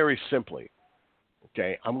it very simply,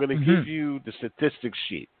 okay, I'm going to give you the statistics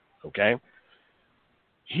sheet, okay?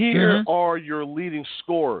 Here are your leading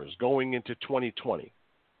scorers going into 2020.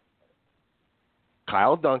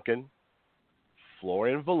 Kyle Duncan,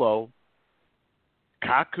 Florian Valot,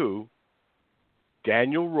 Kaku,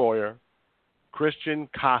 Daniel Royer, Christian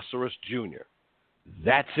Caceres Jr.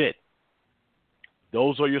 That's it.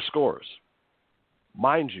 Those are your scorers.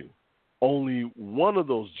 Mind you, only one of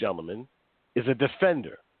those gentlemen is a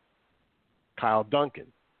defender, Kyle Duncan.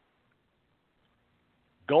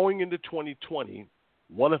 Going into 2020,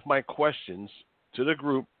 one of my questions to the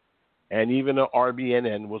group and even the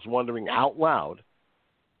RBNN was wondering out loud,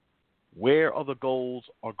 where are the goals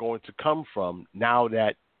are going to come from now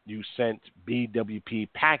that you sent BWP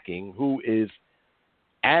packing, who is,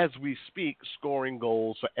 as we speak, scoring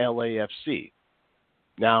goals for LAFC.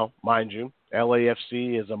 Now, mind you,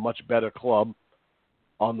 LAFC is a much better club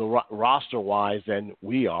on the roster-wise than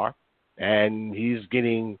we are, and he's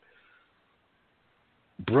getting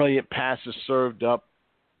brilliant passes served up,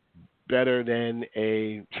 better than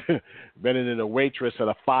a better than a waitress at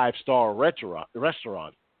a 5-star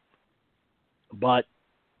restaurant. But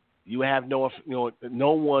you have no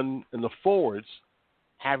one in the forwards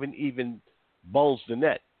haven't even buzzed the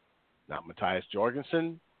net. Not Matthias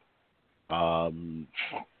Jorgensen, and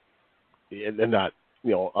not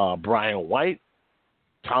Brian White,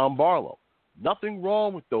 Tom Barlow. Nothing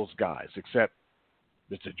wrong with those guys except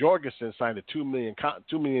Mr. Jorgensen signed a $2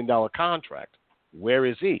 million contract. Where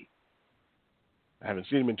is he? I haven't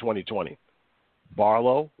seen him in 2020.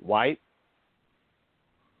 Barlow, White,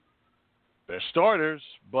 they're starters,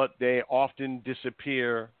 but they often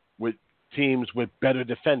disappear with teams with better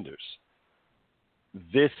defenders.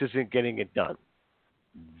 This isn't getting it done.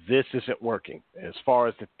 This isn't working. As far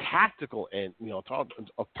as the tactical and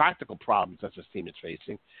of practical problems that this team is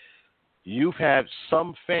facing, you've had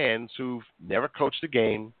some fans who've never coached a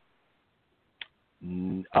game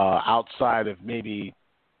outside of maybe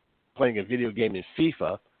playing a video game in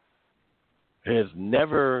FIFA, has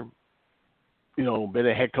never, been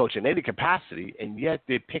a head coach in any capacity, and yet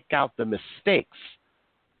they pick out the mistakes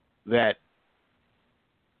that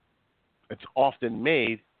it's often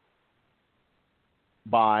made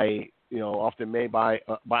by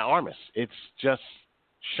Armas. It's just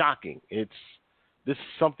shocking. This is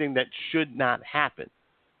something that should not happen,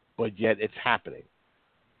 but yet it's happening.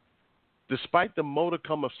 Despite the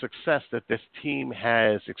modicum of success that this team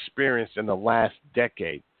has experienced in the last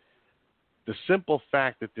decade, the simple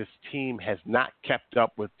fact that this team has not kept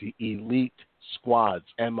up with the elite squads,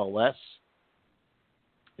 MLS,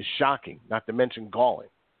 is shocking, not to mention galling.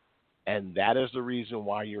 And that is the reason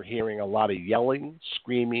why you're hearing a lot of yelling,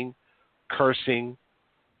 screaming, cursing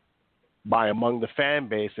by among the fan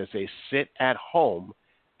base as they sit at home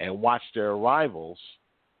and watch their rivals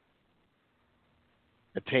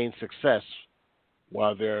attain success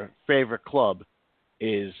while their favorite club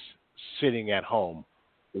is sitting at home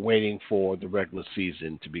waiting for the regular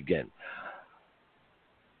season to begin.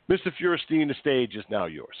 Mr. Feuerstein, the stage is now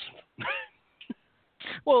yours.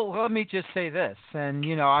 Well, let me just say this, and,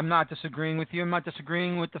 I'm not disagreeing with you. I'm not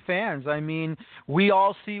disagreeing with the fans. I mean, we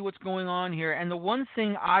all see what's going on here. And the one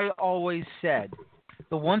thing I always said,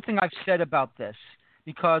 the one thing I've said about this,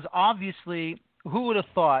 because obviously, who would have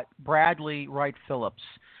thought Bradley Wright Phillips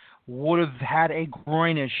would have had a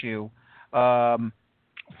groin issue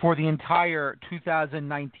for the entire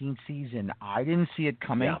 2019 season? I didn't see it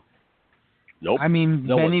coming. Yeah. Nope. I mean,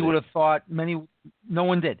 many would have thought, no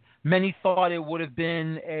one did. Many thought it would have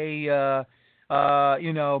been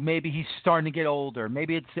maybe he's starting to get older.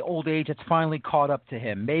 Maybe it's the old age that's finally caught up to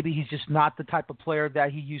him. Maybe he's just not the type of player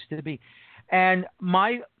that he used to be. And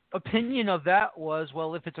my opinion of that was,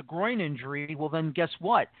 well, if it's a groin injury, well, then guess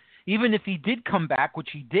what? Even if he did come back, which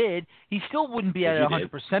he did, he still wouldn't be at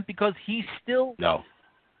 100% because he's still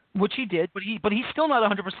which he did, but he's still not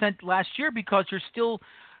 100% last year because you're still,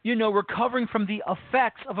 recovering from the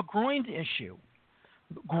effects of a groin issue.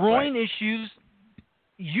 Groin issues,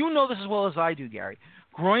 you know this as well as I do, Gary.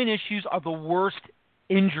 Groin issues are the worst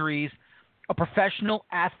injuries a professional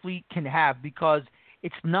athlete can have because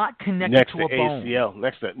it's not connected to a bone. ACL,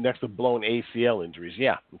 next to blown ACL injuries.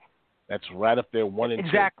 Yeah, that's right up there, 1 and 2.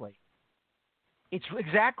 Exactly. It's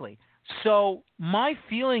exactly. So my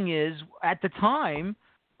feeling is, at the time,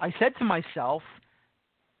 I said to myself,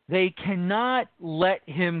 they cannot let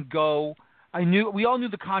him go. We all knew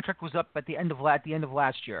the contract was up at the end of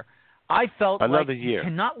last year. I felt another like year. You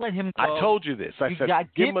cannot let him go. I told you this. I said,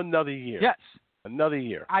 give him another year. Yes. Another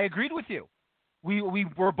year. I agreed with you. We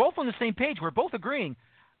were both on the same page. We're both agreeing.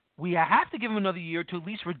 We have to give him another year to at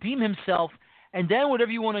least redeem himself, and then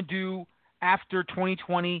whatever you want to do after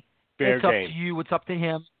 2020, it's up to you. It's up to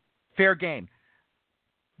him. Fair game.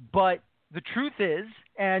 But the truth is,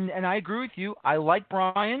 and I agree with you, I like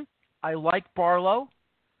Brian. I like Barlow.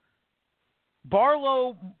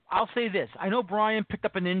 Barlow, I'll say this. I know Brian picked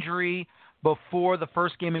up an injury before the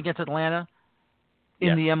first game against Atlanta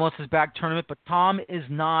in the MLS's back tournament, but Tom is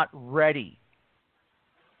not ready.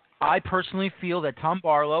 I personally feel that Tom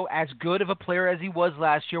Barlow, as good of a player as he was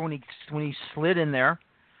last year when he slid in there,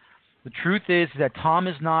 the truth is that Tom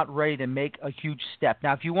is not ready to make a huge step.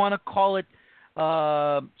 Now, if you want to call it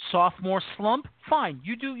sophomore slump, fine.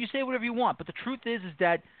 You say whatever you want. But the truth is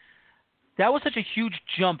that was such a huge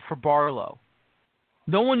jump for Barlow.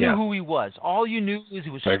 No one knew who he was. All you knew was he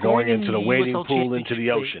was going into the wading pool into the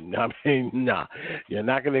ocean. I mean, nah. You're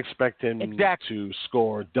not going to expect him to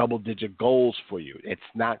score double-digit goals for you. It's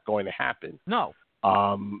not going to happen. No.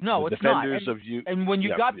 No, it's not. And when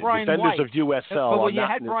you got Brian Defenders White, of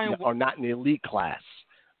USL are not in the elite class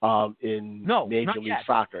in Major League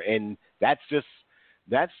Soccer. And that's just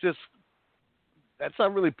that's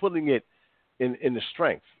not really putting it in the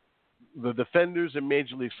strength. The defenders in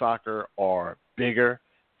Major League Soccer are bigger,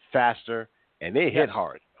 faster, and they hit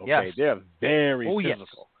hard. Okay, they're very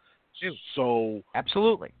physical. Yes. So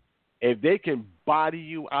absolutely, if they can body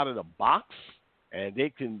you out of the box and they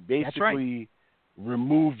can basically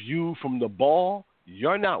remove you from the ball,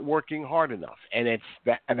 you're not working hard enough. And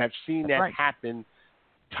I've seen that happen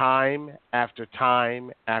time after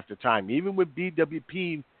time after time. Even with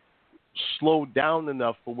BWP slowed down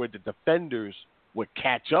enough for where the defenders would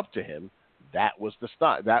catch up to him, that was the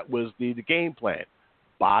start. That was the game plan.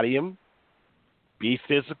 Body him, be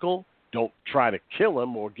physical, don't try to kill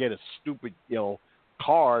him or get a stupid,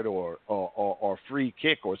 card or free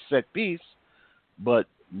kick or set piece, but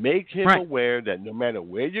make him aware that no matter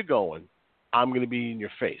where you're going, I'm going to be in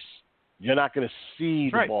your face. You're not going to see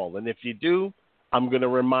the ball. And if you do, I'm going to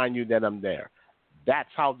remind you that I'm there. That's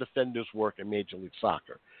how defenders work in Major League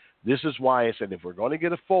Soccer. This is why I said if we're going to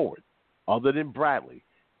get a forward, other than Bradley,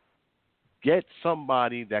 get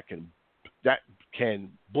somebody that can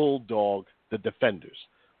bulldog the defenders.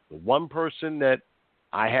 The one person that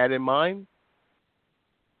I had in mind,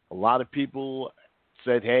 a lot of people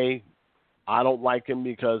said, hey, I don't like him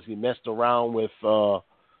because he messed around with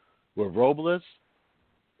Robles.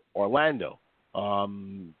 Orlando.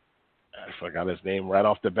 I forgot his name right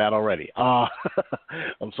off the bat already. I'm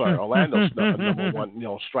sorry, Orlando's number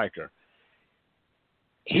one, striker.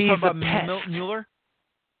 He's a pest. Mueller?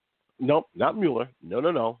 Nope, not Mueller.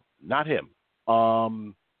 No, not him.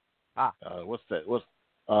 What's that? What's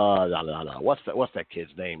that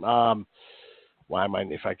kid's name? Why am I?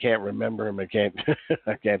 If I can't remember him, I can't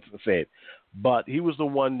say it. But he was the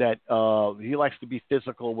one that he likes to be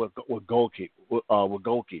physical with goalkeepers,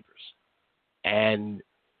 and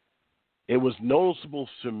it was noticeable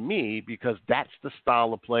to me because that's the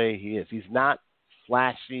style of play he is. He's not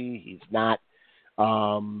flashy. He's not.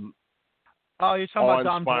 You're talking about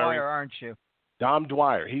Dom Dwyer, aren't you? Dom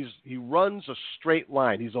Dwyer. He runs a straight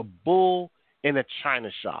line. He's a bull in a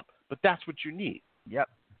china shop. But that's what you need. Yep.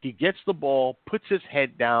 He gets the ball, puts his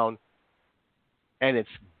head down, and it's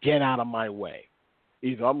get out of my way.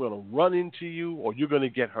 Either I'm going to run into you or you're going to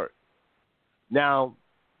get hurt. Now,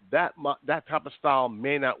 that type of style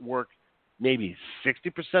may not work maybe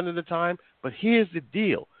 60% of the time, but here's the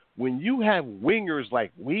deal. When you have wingers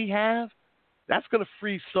like we have, that's going to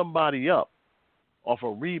free somebody up off a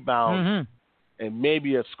rebound and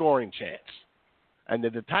maybe a scoring chance. And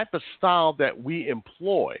the type of style that we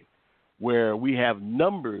employ, where we have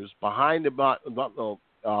numbers behind the ball,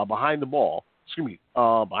 behind the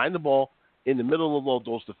ball in the middle of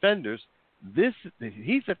those defenders,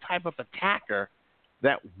 he's the type of attacker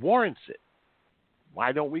that warrants it.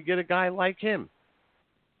 Why don't we get a guy like him?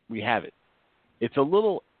 We have it. It's a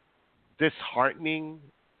little disheartening,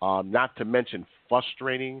 not to mention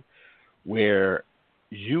frustrating, where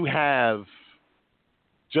you have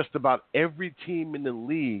just about every team in the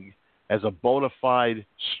league as a bona fide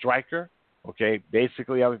striker. Okay,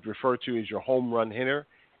 basically I would refer to as your home run hitter.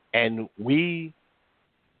 And when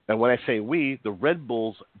I say we, the Red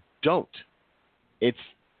Bulls don't. It's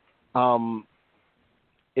a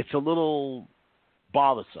little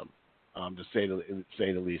bothersome, to say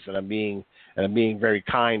the least. And I'm being very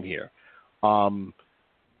kind here.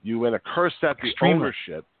 You want to curse at the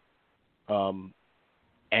ownership,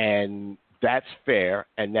 and that's fair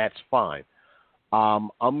and that's fine.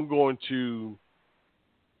 I'm going to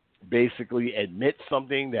basically admit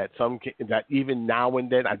something that even now and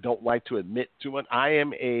then I don't like to admit to it. I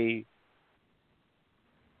am a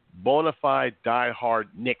bona fide diehard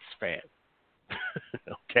Knicks fan.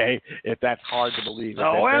 Okay, if that's hard to believe,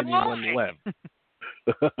 if anyone left.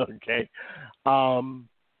 Okay,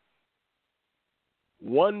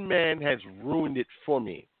 one man has ruined it for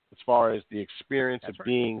me as far as the experience of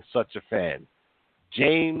being such a fan.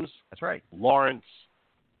 James, Lawrence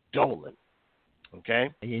Dolan. Okay,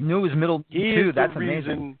 you knew his middle too. That's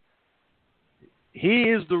amazing. He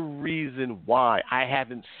is the reason why I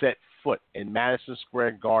haven't set foot in Madison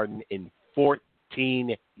Square Garden in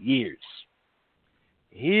 14 years.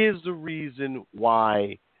 He is the reason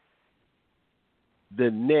why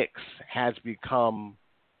the Knicks has become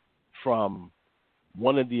from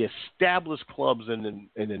one of the established clubs in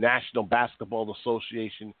the National Basketball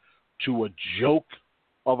Association to a joke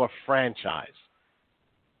of a franchise.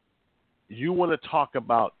 You want to talk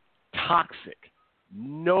about toxic.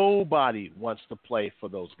 Nobody wants to play for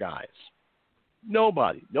those guys.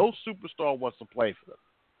 Nobody. No superstar wants to play for them.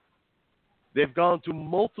 They've gone through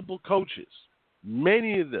multiple coaches,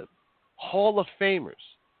 many of them Hall of Famers,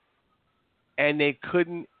 and they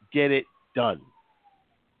couldn't get it done.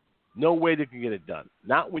 No way they can get it done.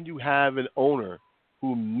 Not when you have an owner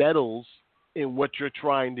who meddles in what you're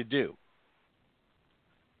trying to do.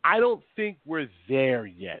 I don't think we're there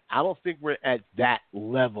yet. I don't think we're at that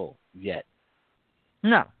level yet.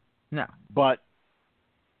 No. But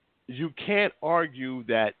you can't argue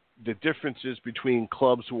that the differences between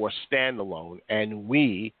clubs who are standalone and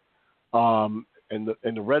we and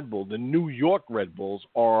the Red Bull, the New York Red Bulls,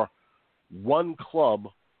 are one club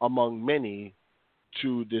among many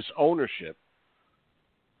to this ownership.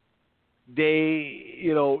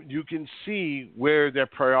 You can see where their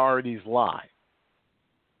priorities lie.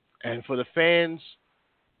 And for the fans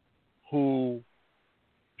who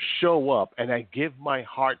show up, and I give my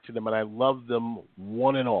heart to them, and I love them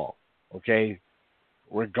one and all, okay?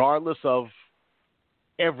 Regardless of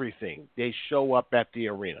everything, they show up at the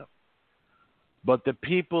arena. But the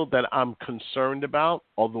people that I'm concerned about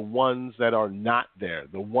are the ones that are not there,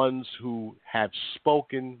 the ones who have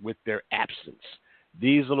spoken with their absence.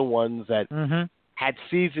 These are the ones that had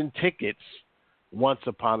season tickets once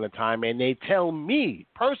upon a time, and they tell me,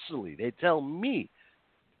 personally,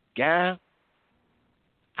 Gav,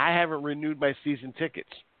 I haven't renewed my season tickets.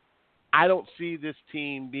 I don't see this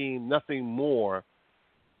team being nothing more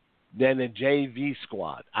than a JV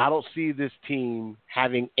squad. I don't see this team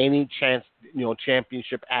having any chance,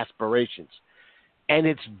 championship aspirations. And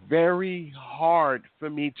it's very hard for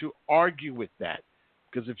me to argue with that,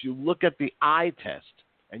 because if you look at the eye test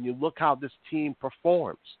and you look how this team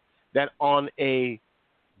performs, that on a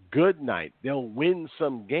good night, they'll win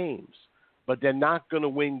some games, but they're not going to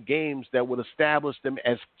win games that would establish them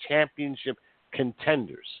as championship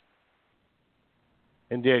contenders.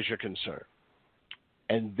 And there's your concern.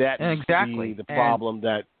 And that's exactly the problem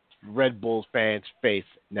that Red Bulls fans face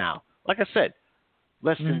now. Like I said,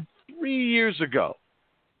 less than 3 years ago,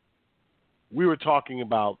 we were talking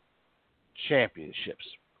about championships.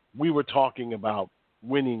 We were talking about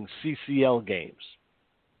winning CCL games.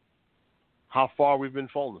 How far we've been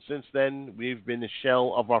falling. Since then, we've been a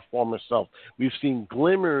shell of our former self. We've seen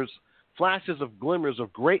flashes of glimmers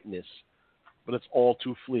of greatness, but it's all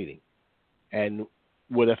too fleeting. And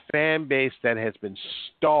with a fan base that has been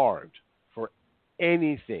starved for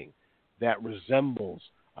anything that resembles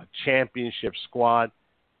a championship squad,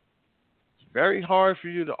 it's very hard for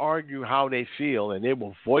you to argue how they feel, and they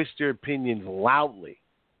will voice their opinions loudly.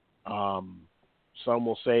 Some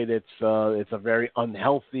will say that it's a very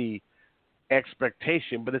unhealthy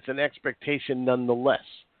expectation, but it's an expectation nonetheless.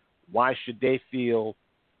 Why should they feel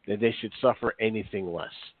that they should suffer anything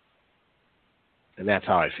less? And that's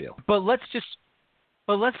how I feel. But let's just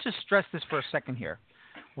stress this for a second here.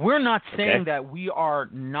 We're not saying that we are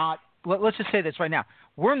not. Let's just say this right now.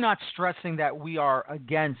 We're not stressing that we are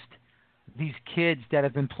against these kids that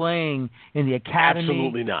have been playing in the academy,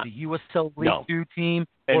 absolutely not. The USL League 2 team,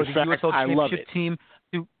 or the USL Championship team.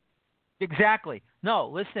 Exactly. No,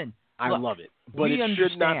 listen. I love it, but it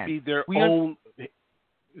should not be their own.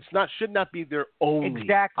 Should not be their only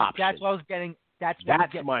exactly. option. That's what I was getting. That's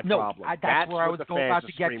my problem. That's where I was about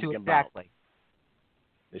to get to exactly.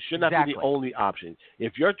 It should not be the only option.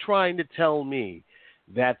 If you're trying to tell me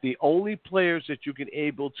that the only players that you can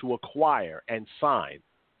able to acquire and sign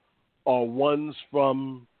are ones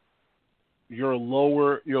from your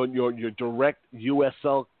lower, your direct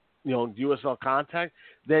USL, USL contact,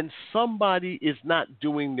 then somebody is not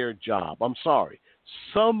doing their job. I'm sorry.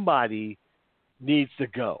 Somebody needs to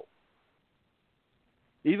go.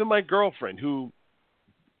 Even my girlfriend, who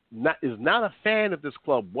is not a fan of this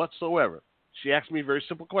club whatsoever, she asked me a very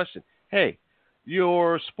simple question. Hey,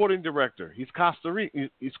 your sporting director, he's Costa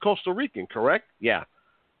Rican, correct? Yeah.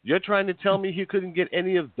 You're trying to tell me he couldn't get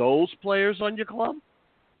any of those players on your club?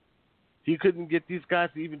 He couldn't get these guys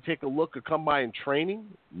to even take a look or come by in training?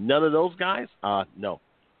 None of those guys? No.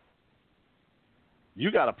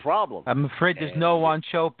 You got a problem. I'm afraid there's no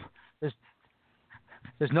Wanchope.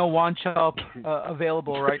 There's no Wanchope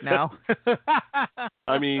available right now.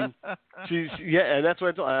 I mean, and that's what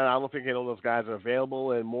I told. I don't think any of those guys are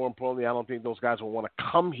available, and more importantly, I don't think those guys will want to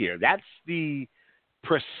come here. That's the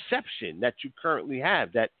perception that you currently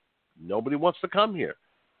have, that nobody wants to come here.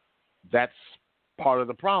 That's part of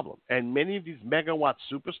the problem. And many of these megawatt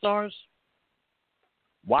superstars,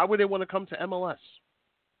 why would they want to come to MLS,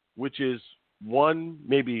 which is one,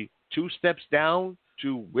 maybe two steps down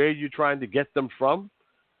to where you're trying to get them from?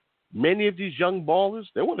 Many of these young ballers,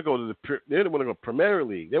 they want to go to they want to go Premier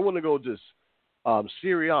League. They want to go to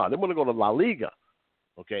Serie A. They want to go to La Liga,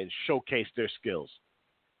 and showcase their skills.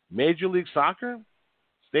 Major League Soccer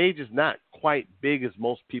stage is not quite big as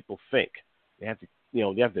most people think. They have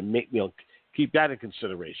to, make, keep that in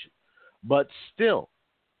consideration. But still,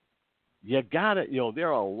 you gotta, there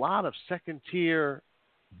are a lot of second tier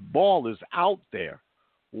ballers out there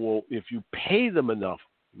will, if you pay them enough,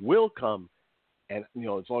 will come, and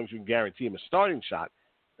as long as you can guarantee them a starting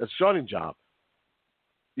job,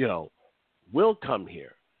 will come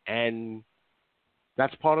here, and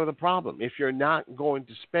that's part of the problem. If you're not going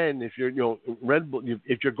to spend, if you're Red Bull,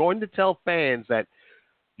 if you're going to tell fans that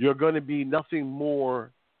you're going to be nothing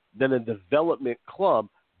more than a development club,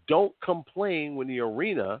 don't complain when the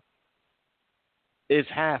arena is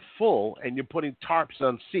half full and you're putting tarps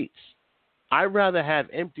on seats. I'd rather have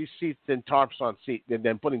empty seats than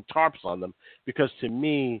than putting tarps on them, because to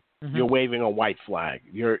me, you're waving a white flag.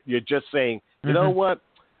 You're just saying, you know what?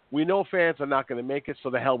 We know fans are not going to make it, so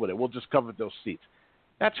the hell with it. We'll just cover those seats.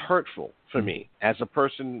 That's hurtful for me as a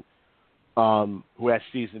person who has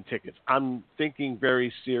season tickets. I'm thinking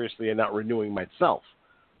very seriously and not renewing myself.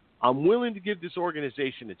 I'm willing to give this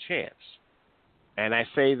organization a chance. And I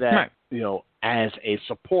say that, as a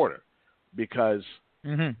supporter, because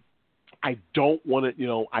I don't want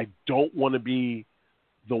to be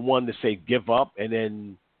the one to say give up and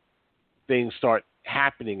then things start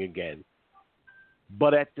happening again.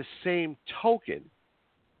 But at the same token,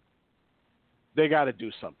 they got to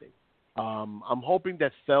do something. I'm hoping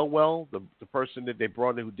that Thelwell, the person that they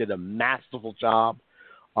brought in who did a masterful job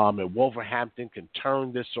at Wolverhampton, can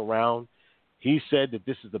turn this around. He said that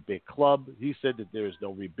this is a big club. He said that there is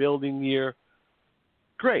no rebuilding year.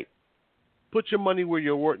 Great. Put your money where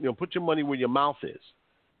put your money where your mouth is,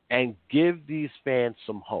 and give these fans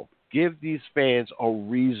some hope. Give these fans a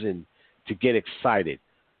reason to get excited.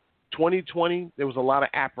 2020, there was a lot of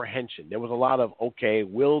apprehension. There was a lot of, okay,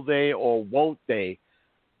 will they or won't they,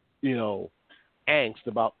 angst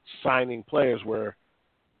about signing players, where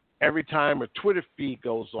every time a Twitter feed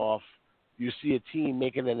goes off, you see a team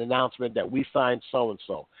making an announcement that we signed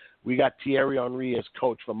so-and-so. We got Thierry Henry as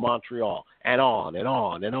coach from Montreal, and on and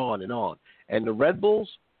on and on and on. And the Red Bulls,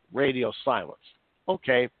 radio silence.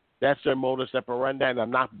 Okay, that's their modus operandi, and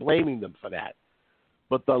I'm not blaming them for that.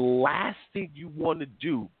 But the last thing you want to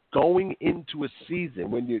do going into a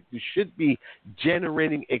season when you should be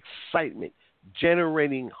generating excitement,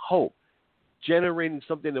 generating hope, generating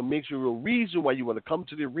something that makes you a reason why you want to come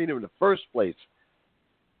to the arena in the first place,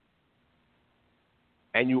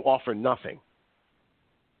 and you offer nothing.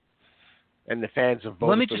 And the fans have voted for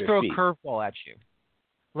Let me just throw a curveball at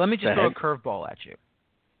you.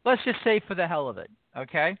 Let's just say for the hell of it,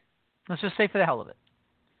 okay? Let's just say for the hell of it.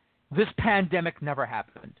 This pandemic never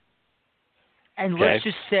happened. And let's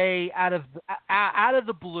just say out of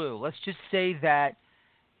the blue, let's just say that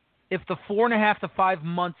if the 4.5 to 5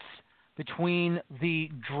 months between the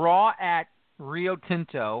draw at Rio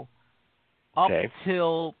Tinto up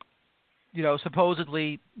till,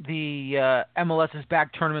 supposedly the MLS's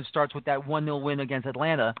back tournament starts with that 1-0 win against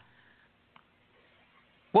Atlanta,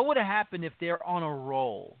 what would have happened if they're on a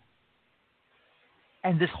roll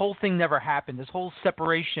and this whole thing never happened? This whole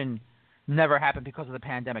separation never happened because of the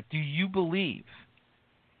pandemic. Do you believe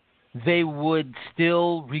they would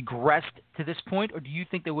still regress to this point, or do you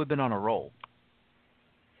think they would have been on a roll?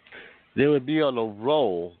 They would be on a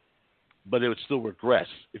roll, but they would still regress.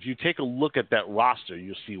 If you take a look at that roster,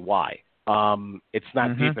 you'll see why. It's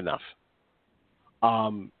not deep enough.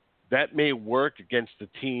 That may work against the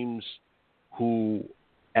teams who,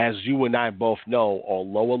 as you and I both know, are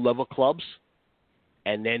lower level clubs.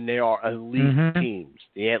 And then there are elite teams,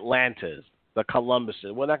 the Atlantas, the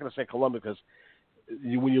Columbuses. We're not going to say Columbus because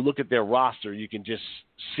when you look at their roster, you can just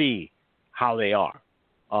see how they are.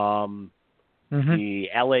 The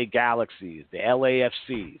LA Galaxies, the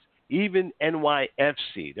LAFCs, even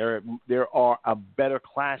NYFC. There are a better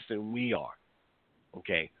class than we are.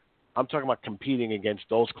 Okay, I'm talking about competing against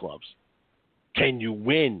those clubs. Can you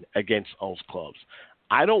win against those clubs?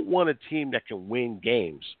 I don't want a team that can win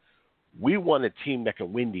games. We want a team that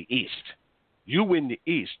can win the East. You win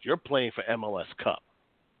the East, you're playing for MLS Cup.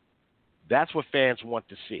 That's what fans want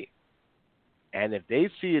to see. And if they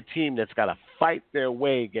see a team that's got to fight their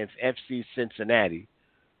way against FC Cincinnati,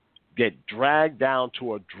 get dragged down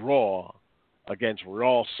to a draw against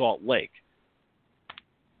Real Salt Lake,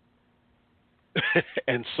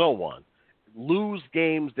 and so on, lose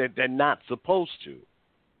games that they're not supposed to,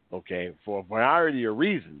 okay, for a variety of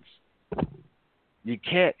reasons, you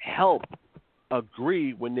can't help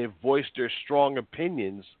agree when they voice their strong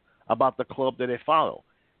opinions about the club that they follow.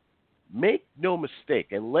 Make no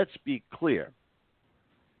mistake, and let's be clear,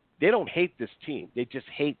 they don't hate this team. They just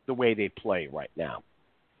hate the way they play right now.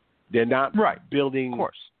 They're not building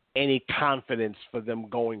any confidence for them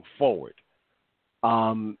going forward.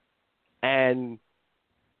 And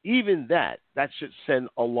even that should send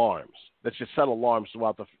alarms. That should set alarms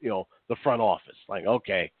throughout the front office. Like,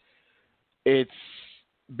 okay, it's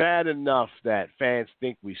bad enough that fans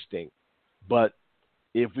think we stink, but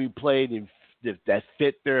if we played if that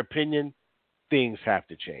fit their opinion, things have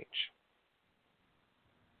to change.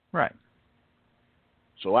 Right.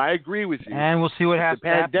 So I agree with you. And we'll see what happens. The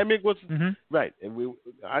pandemic was right, and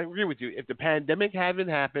I agree with you. If the pandemic hadn't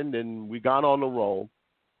happened and we got on the roll,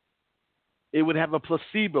 it would have a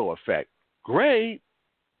placebo effect. Great,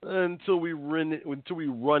 until we run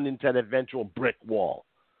into that eventual brick wall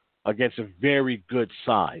against a very good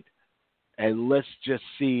side, and let's just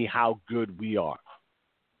see how good we are.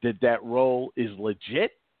 That role is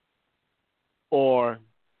legit, or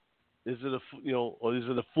is it a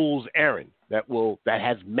fool's errand that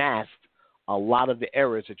has masked a lot of the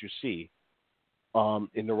errors that you see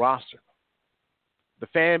in the roster? The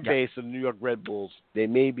fan base of the New York Red Bulls, they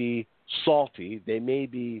may be salty, they may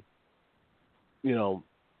be, there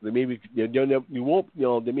may be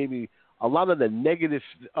a lot of the negative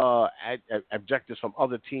objectives from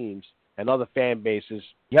other teams and other fan bases.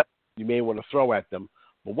 Yep. You may want to throw at them,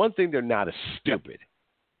 but one thing they're not is stupid.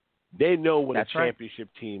 They know what a championship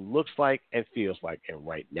team looks like and feels like, and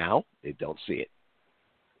right now they don't see it.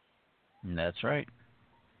 That's right.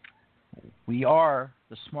 We are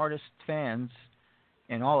the smartest fans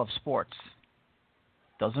in all of sports.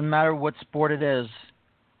 Doesn't matter what sport it is.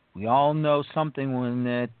 We all know something when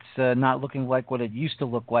it's not looking like what it used to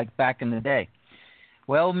look like back in the day.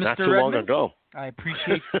 Well, Mr. Not too Redmond, long ago. I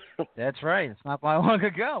appreciate that's right. It's not that long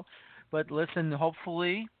ago. But listen,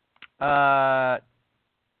 hopefully Dennis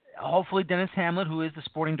Hamlet, who is the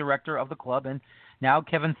sporting director of the club, and now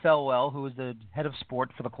Kevin Thelwell, who is the head of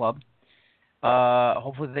sport for the club,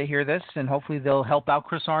 hopefully they hear this, and hopefully they'll help out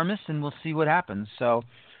Chris Armas, and we'll see what happens. So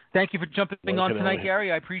thank you for jumping on tonight,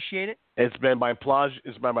 Gary. I appreciate it. It's been my pleasure.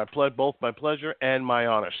 It's been both my pleasure and my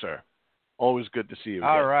honor, sir. Always good to see you again.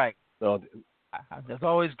 All right. So, it's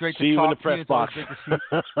always great to talk to to you. See you in the press box.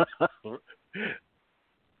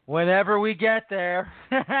 Whenever we get there.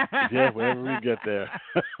 Yeah, whenever we get there.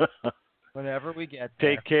 Whenever we get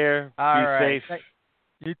there. Take care. All Be right. safe.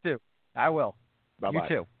 You too. I will. Bye-bye. You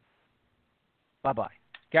too. Bye-bye.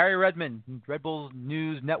 Gary Redmond, Red Bulls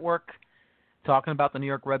News Network, talking about the New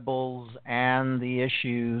York Red Bulls and the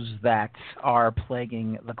issues that are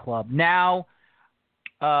plaguing the club. Now,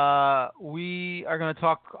 we are going to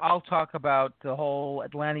talk. I'll talk about the whole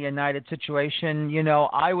Atlanta United situation. You know,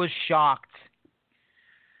 I was shocked,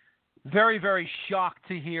 very, very shocked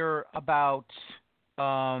to hear about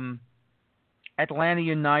Atlanta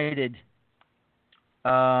United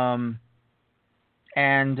and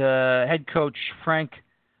head coach Frank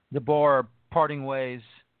DeBoer parting ways.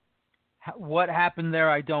 What happened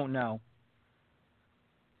there, I don't know.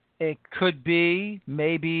 It could be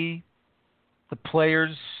maybe the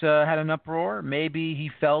players had an uproar. Maybe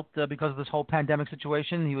he felt because of this whole pandemic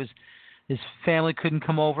situation, his family couldn't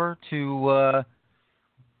come over to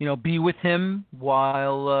be with him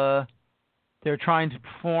while they're trying to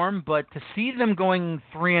perform. But to see them going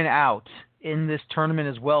 3-0 in this tournament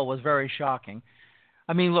as well was very shocking.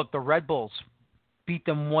 I mean, look, the Red Bulls beat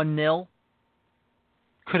them 1-0.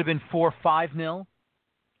 Could have been 4-5-0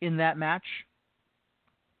 in that match.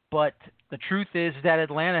 But the truth is that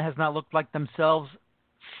Atlanta has not looked like themselves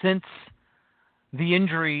since the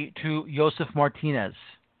injury to Josef Martinez.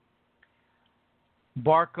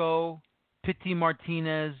 Barco, Pity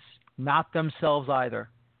Martinez, not themselves either.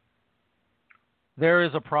 There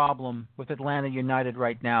is a problem with Atlanta United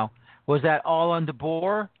right now. Was that all on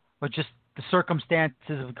DeBoer, or just the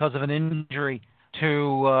circumstances because of an injury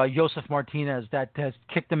to Josef Martinez that has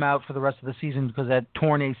kicked him out for the rest of the season because of that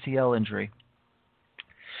torn ACL injury?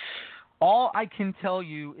 All I can tell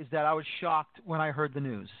you is that I was shocked when I heard the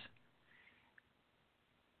news.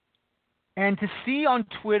 And to see on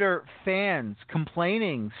Twitter fans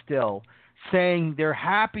complaining still, saying they're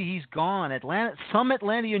happy he's gone. Some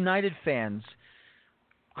Atlanta United fans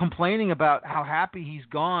complaining about how happy he's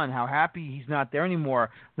gone, how happy he's not there anymore.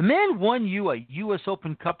 The man won you a U.S.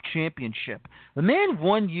 Open Cup championship. The man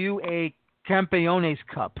won you a Campeones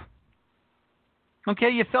Cup.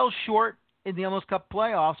 Okay, you fell short in the MLS Cup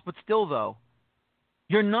playoffs, but still, though,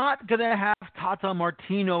 you're not going to have Tata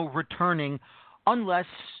Martino returning unless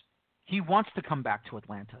he wants to come back to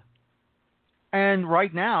Atlanta. And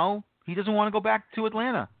right now, he doesn't want to go back to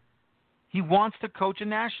Atlanta. He wants to coach a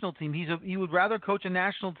national team. He would rather coach a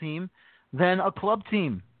national team than a club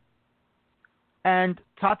team. And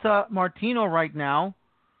Tata Martino right now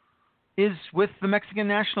is with the Mexican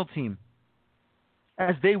national team,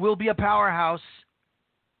 as they will be a powerhouse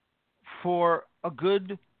for a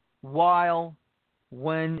good while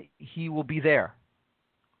when he will be there.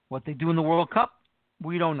 What they do in the World Cup,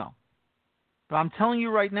 we don't know. But I'm telling you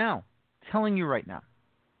right now,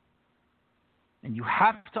 And you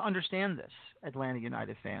have to understand this, Atlanta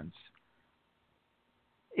United fans.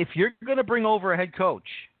 If you're going to bring over a head coach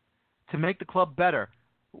to make the club better,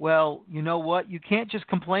 well, you know what? You can't just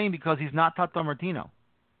complain because he's not Tata Martino.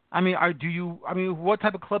 What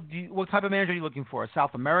type of what type of manager are you looking for? A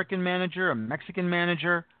South American manager, a Mexican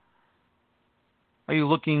manager? Are you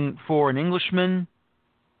looking for an Englishman?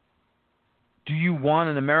 Do you want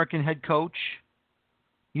an American head coach?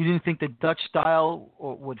 You didn't think the Dutch style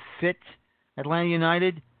would fit Atlanta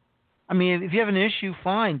United? I mean, if you have an issue,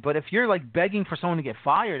 fine. But if you're like begging for someone to get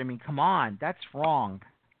fired, I mean, come on, that's wrong.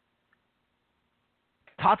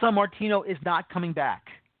 Tata Martino is not coming back.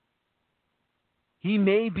 He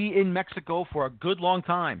may be in Mexico for a good long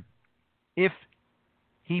time if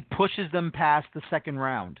he pushes them past the second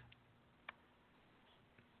round.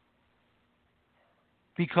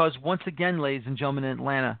 Because once again, ladies and gentlemen, in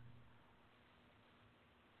Atlanta,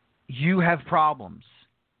 you have problems.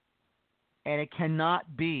 And it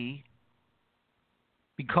cannot be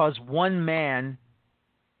because one man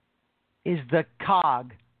is the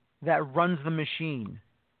cog that runs the machine.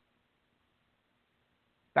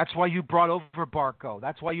 That's why you brought over Barco.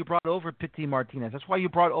 That's why you brought over Pity Martinez. That's why you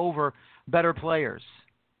brought over better players.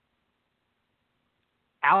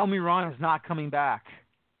 Almiron is not coming back.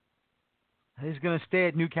 He's going to stay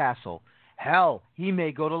at Newcastle. Hell, he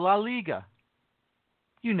may go to La Liga.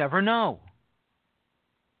 You never know.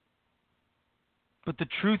 But the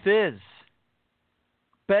truth is,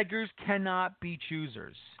 beggars cannot be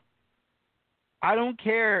choosers. I don't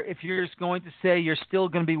care if you're just going to say you're still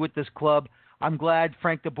going to be with this club. I'm glad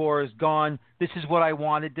Frank de Boer is gone. This is what I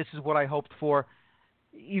wanted. This is what I hoped for.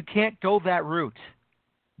 You can't go that route.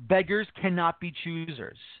 Beggars cannot be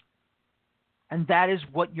choosers. And that is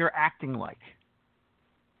what you're acting like.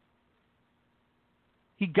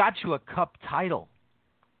 He got you a cup title.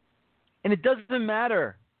 And it doesn't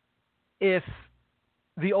matter if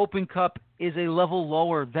the Open Cup is a level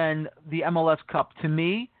lower than the MLS Cup. To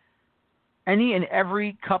me, any and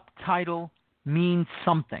every cup title means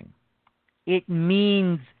something. It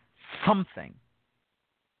means something.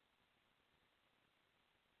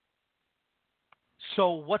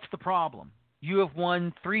 So what's the problem? You have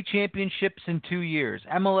won 3 championships in 2 years.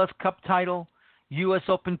 MLS Cup title, U.S.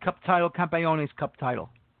 Open Cup title, Campeones Cup title.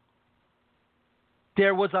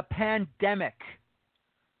 There was a pandemic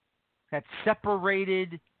that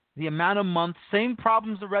separated the amount of months. Same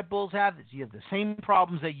problems the Red Bulls have. You have the same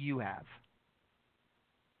problems that you have.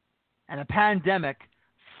 And a pandemic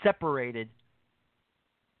separated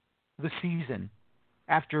the season.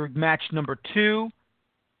 After match number 2,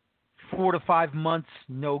 4 to 5 months,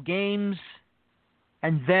 no games.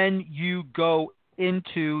 And then you go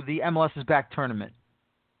into the MLS's back tournament.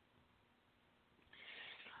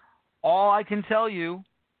 All I can tell you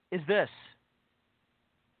is this.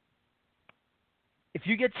 If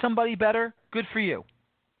you get somebody better, good for you.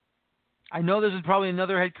 I know there's probably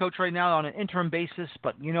another head coach right now on an interim basis,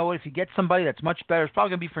 but you know what? If you get somebody that's much better, it's probably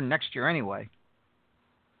going to be for next year anyway.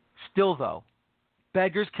 Still, though,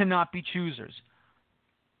 beggars cannot be choosers.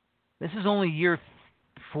 This is only year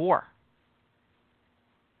 4.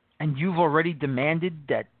 And you've already demanded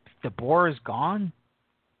that De Boer is gone?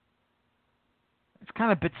 It's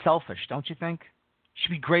kind of a bit selfish, don't you think? You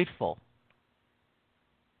should be grateful.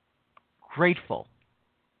 Grateful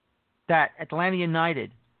that Atlanta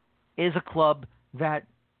United is a club that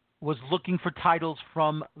was looking for titles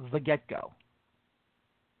from the get-go.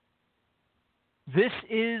 This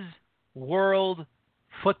is world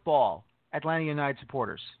football, Atlanta United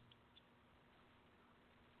supporters.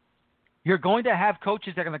 You're going to have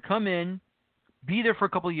coaches that are going to come in, be there for a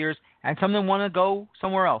couple of years, and some of them want to go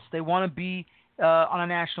somewhere else. They want to be on a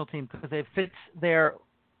national team because it fits their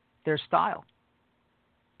style.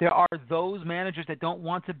 There are those managers that don't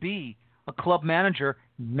want to be a club manager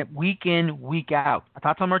week in, week out.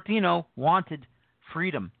 Tata Martino wanted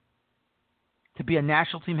freedom to be a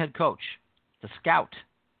national team head coach, the scout.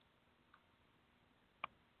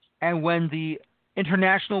 And when the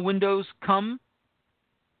international windows come,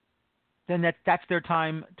 then that's their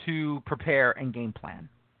time to prepare and game plan.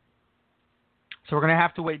 So we're going to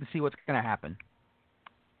have to wait and see what's going to happen.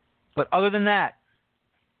 But other than that,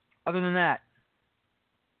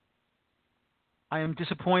 I am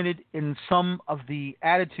disappointed in some of the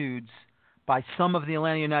attitudes by some of the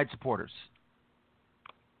Atlanta United supporters.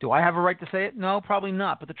 Do I have a right to say it? No, probably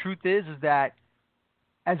not. But the truth is that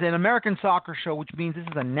as an American soccer show, which means this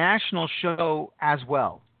is a national show as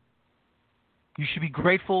well, you should be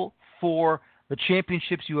grateful for the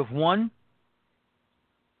championships you have won,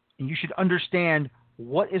 and you should understand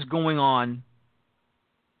what is going on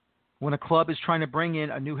when a club is trying to bring in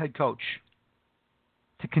a new head coach.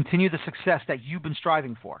 to continue the success that you've been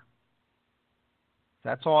striving for.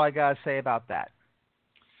 That's all I got to say about that.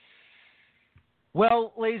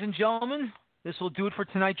 Well, ladies and gentlemen, this will do it for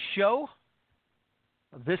tonight's show.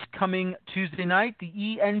 This coming Tuesday night, the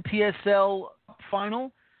ENPSL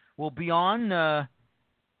final will be on.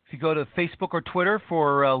 If you go to Facebook or Twitter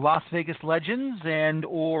for Las Vegas Legends and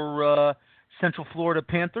or Central Florida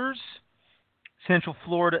Panthers, Central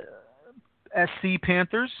Florida SC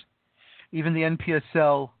Panthers, even the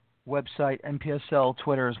NPSL website, NPSL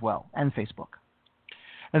Twitter as well, and Facebook.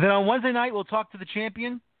 And then on Wednesday night, we'll talk to the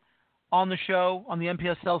champion on the show, on the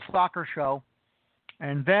NPSL Soccer Show.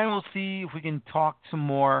 And then we'll see if we can talk some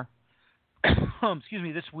more,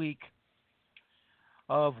 this week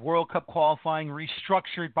of World Cup qualifying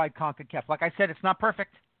restructured by CONCACAF. Like I said, it's not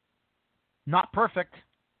perfect. Not perfect.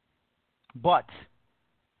 But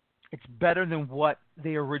it's better than what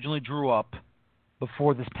they originally drew up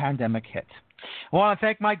before this pandemic hit. I want to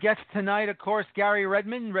thank my guests tonight, of course, Gary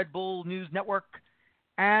Redmond, Red Bull News Network,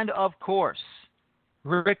 and, of course,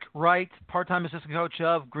 Rick Wright, part-time assistant coach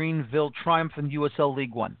of Greenville Triumph in USL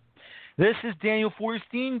League One. This is Daniel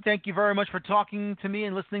Feuerstein. Thank you very much for talking to me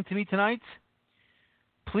and listening to me tonight.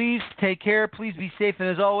 Please take care. Please be safe. And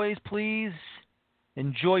as always, please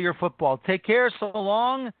enjoy your football. Take care. So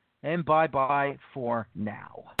long and bye-bye for now.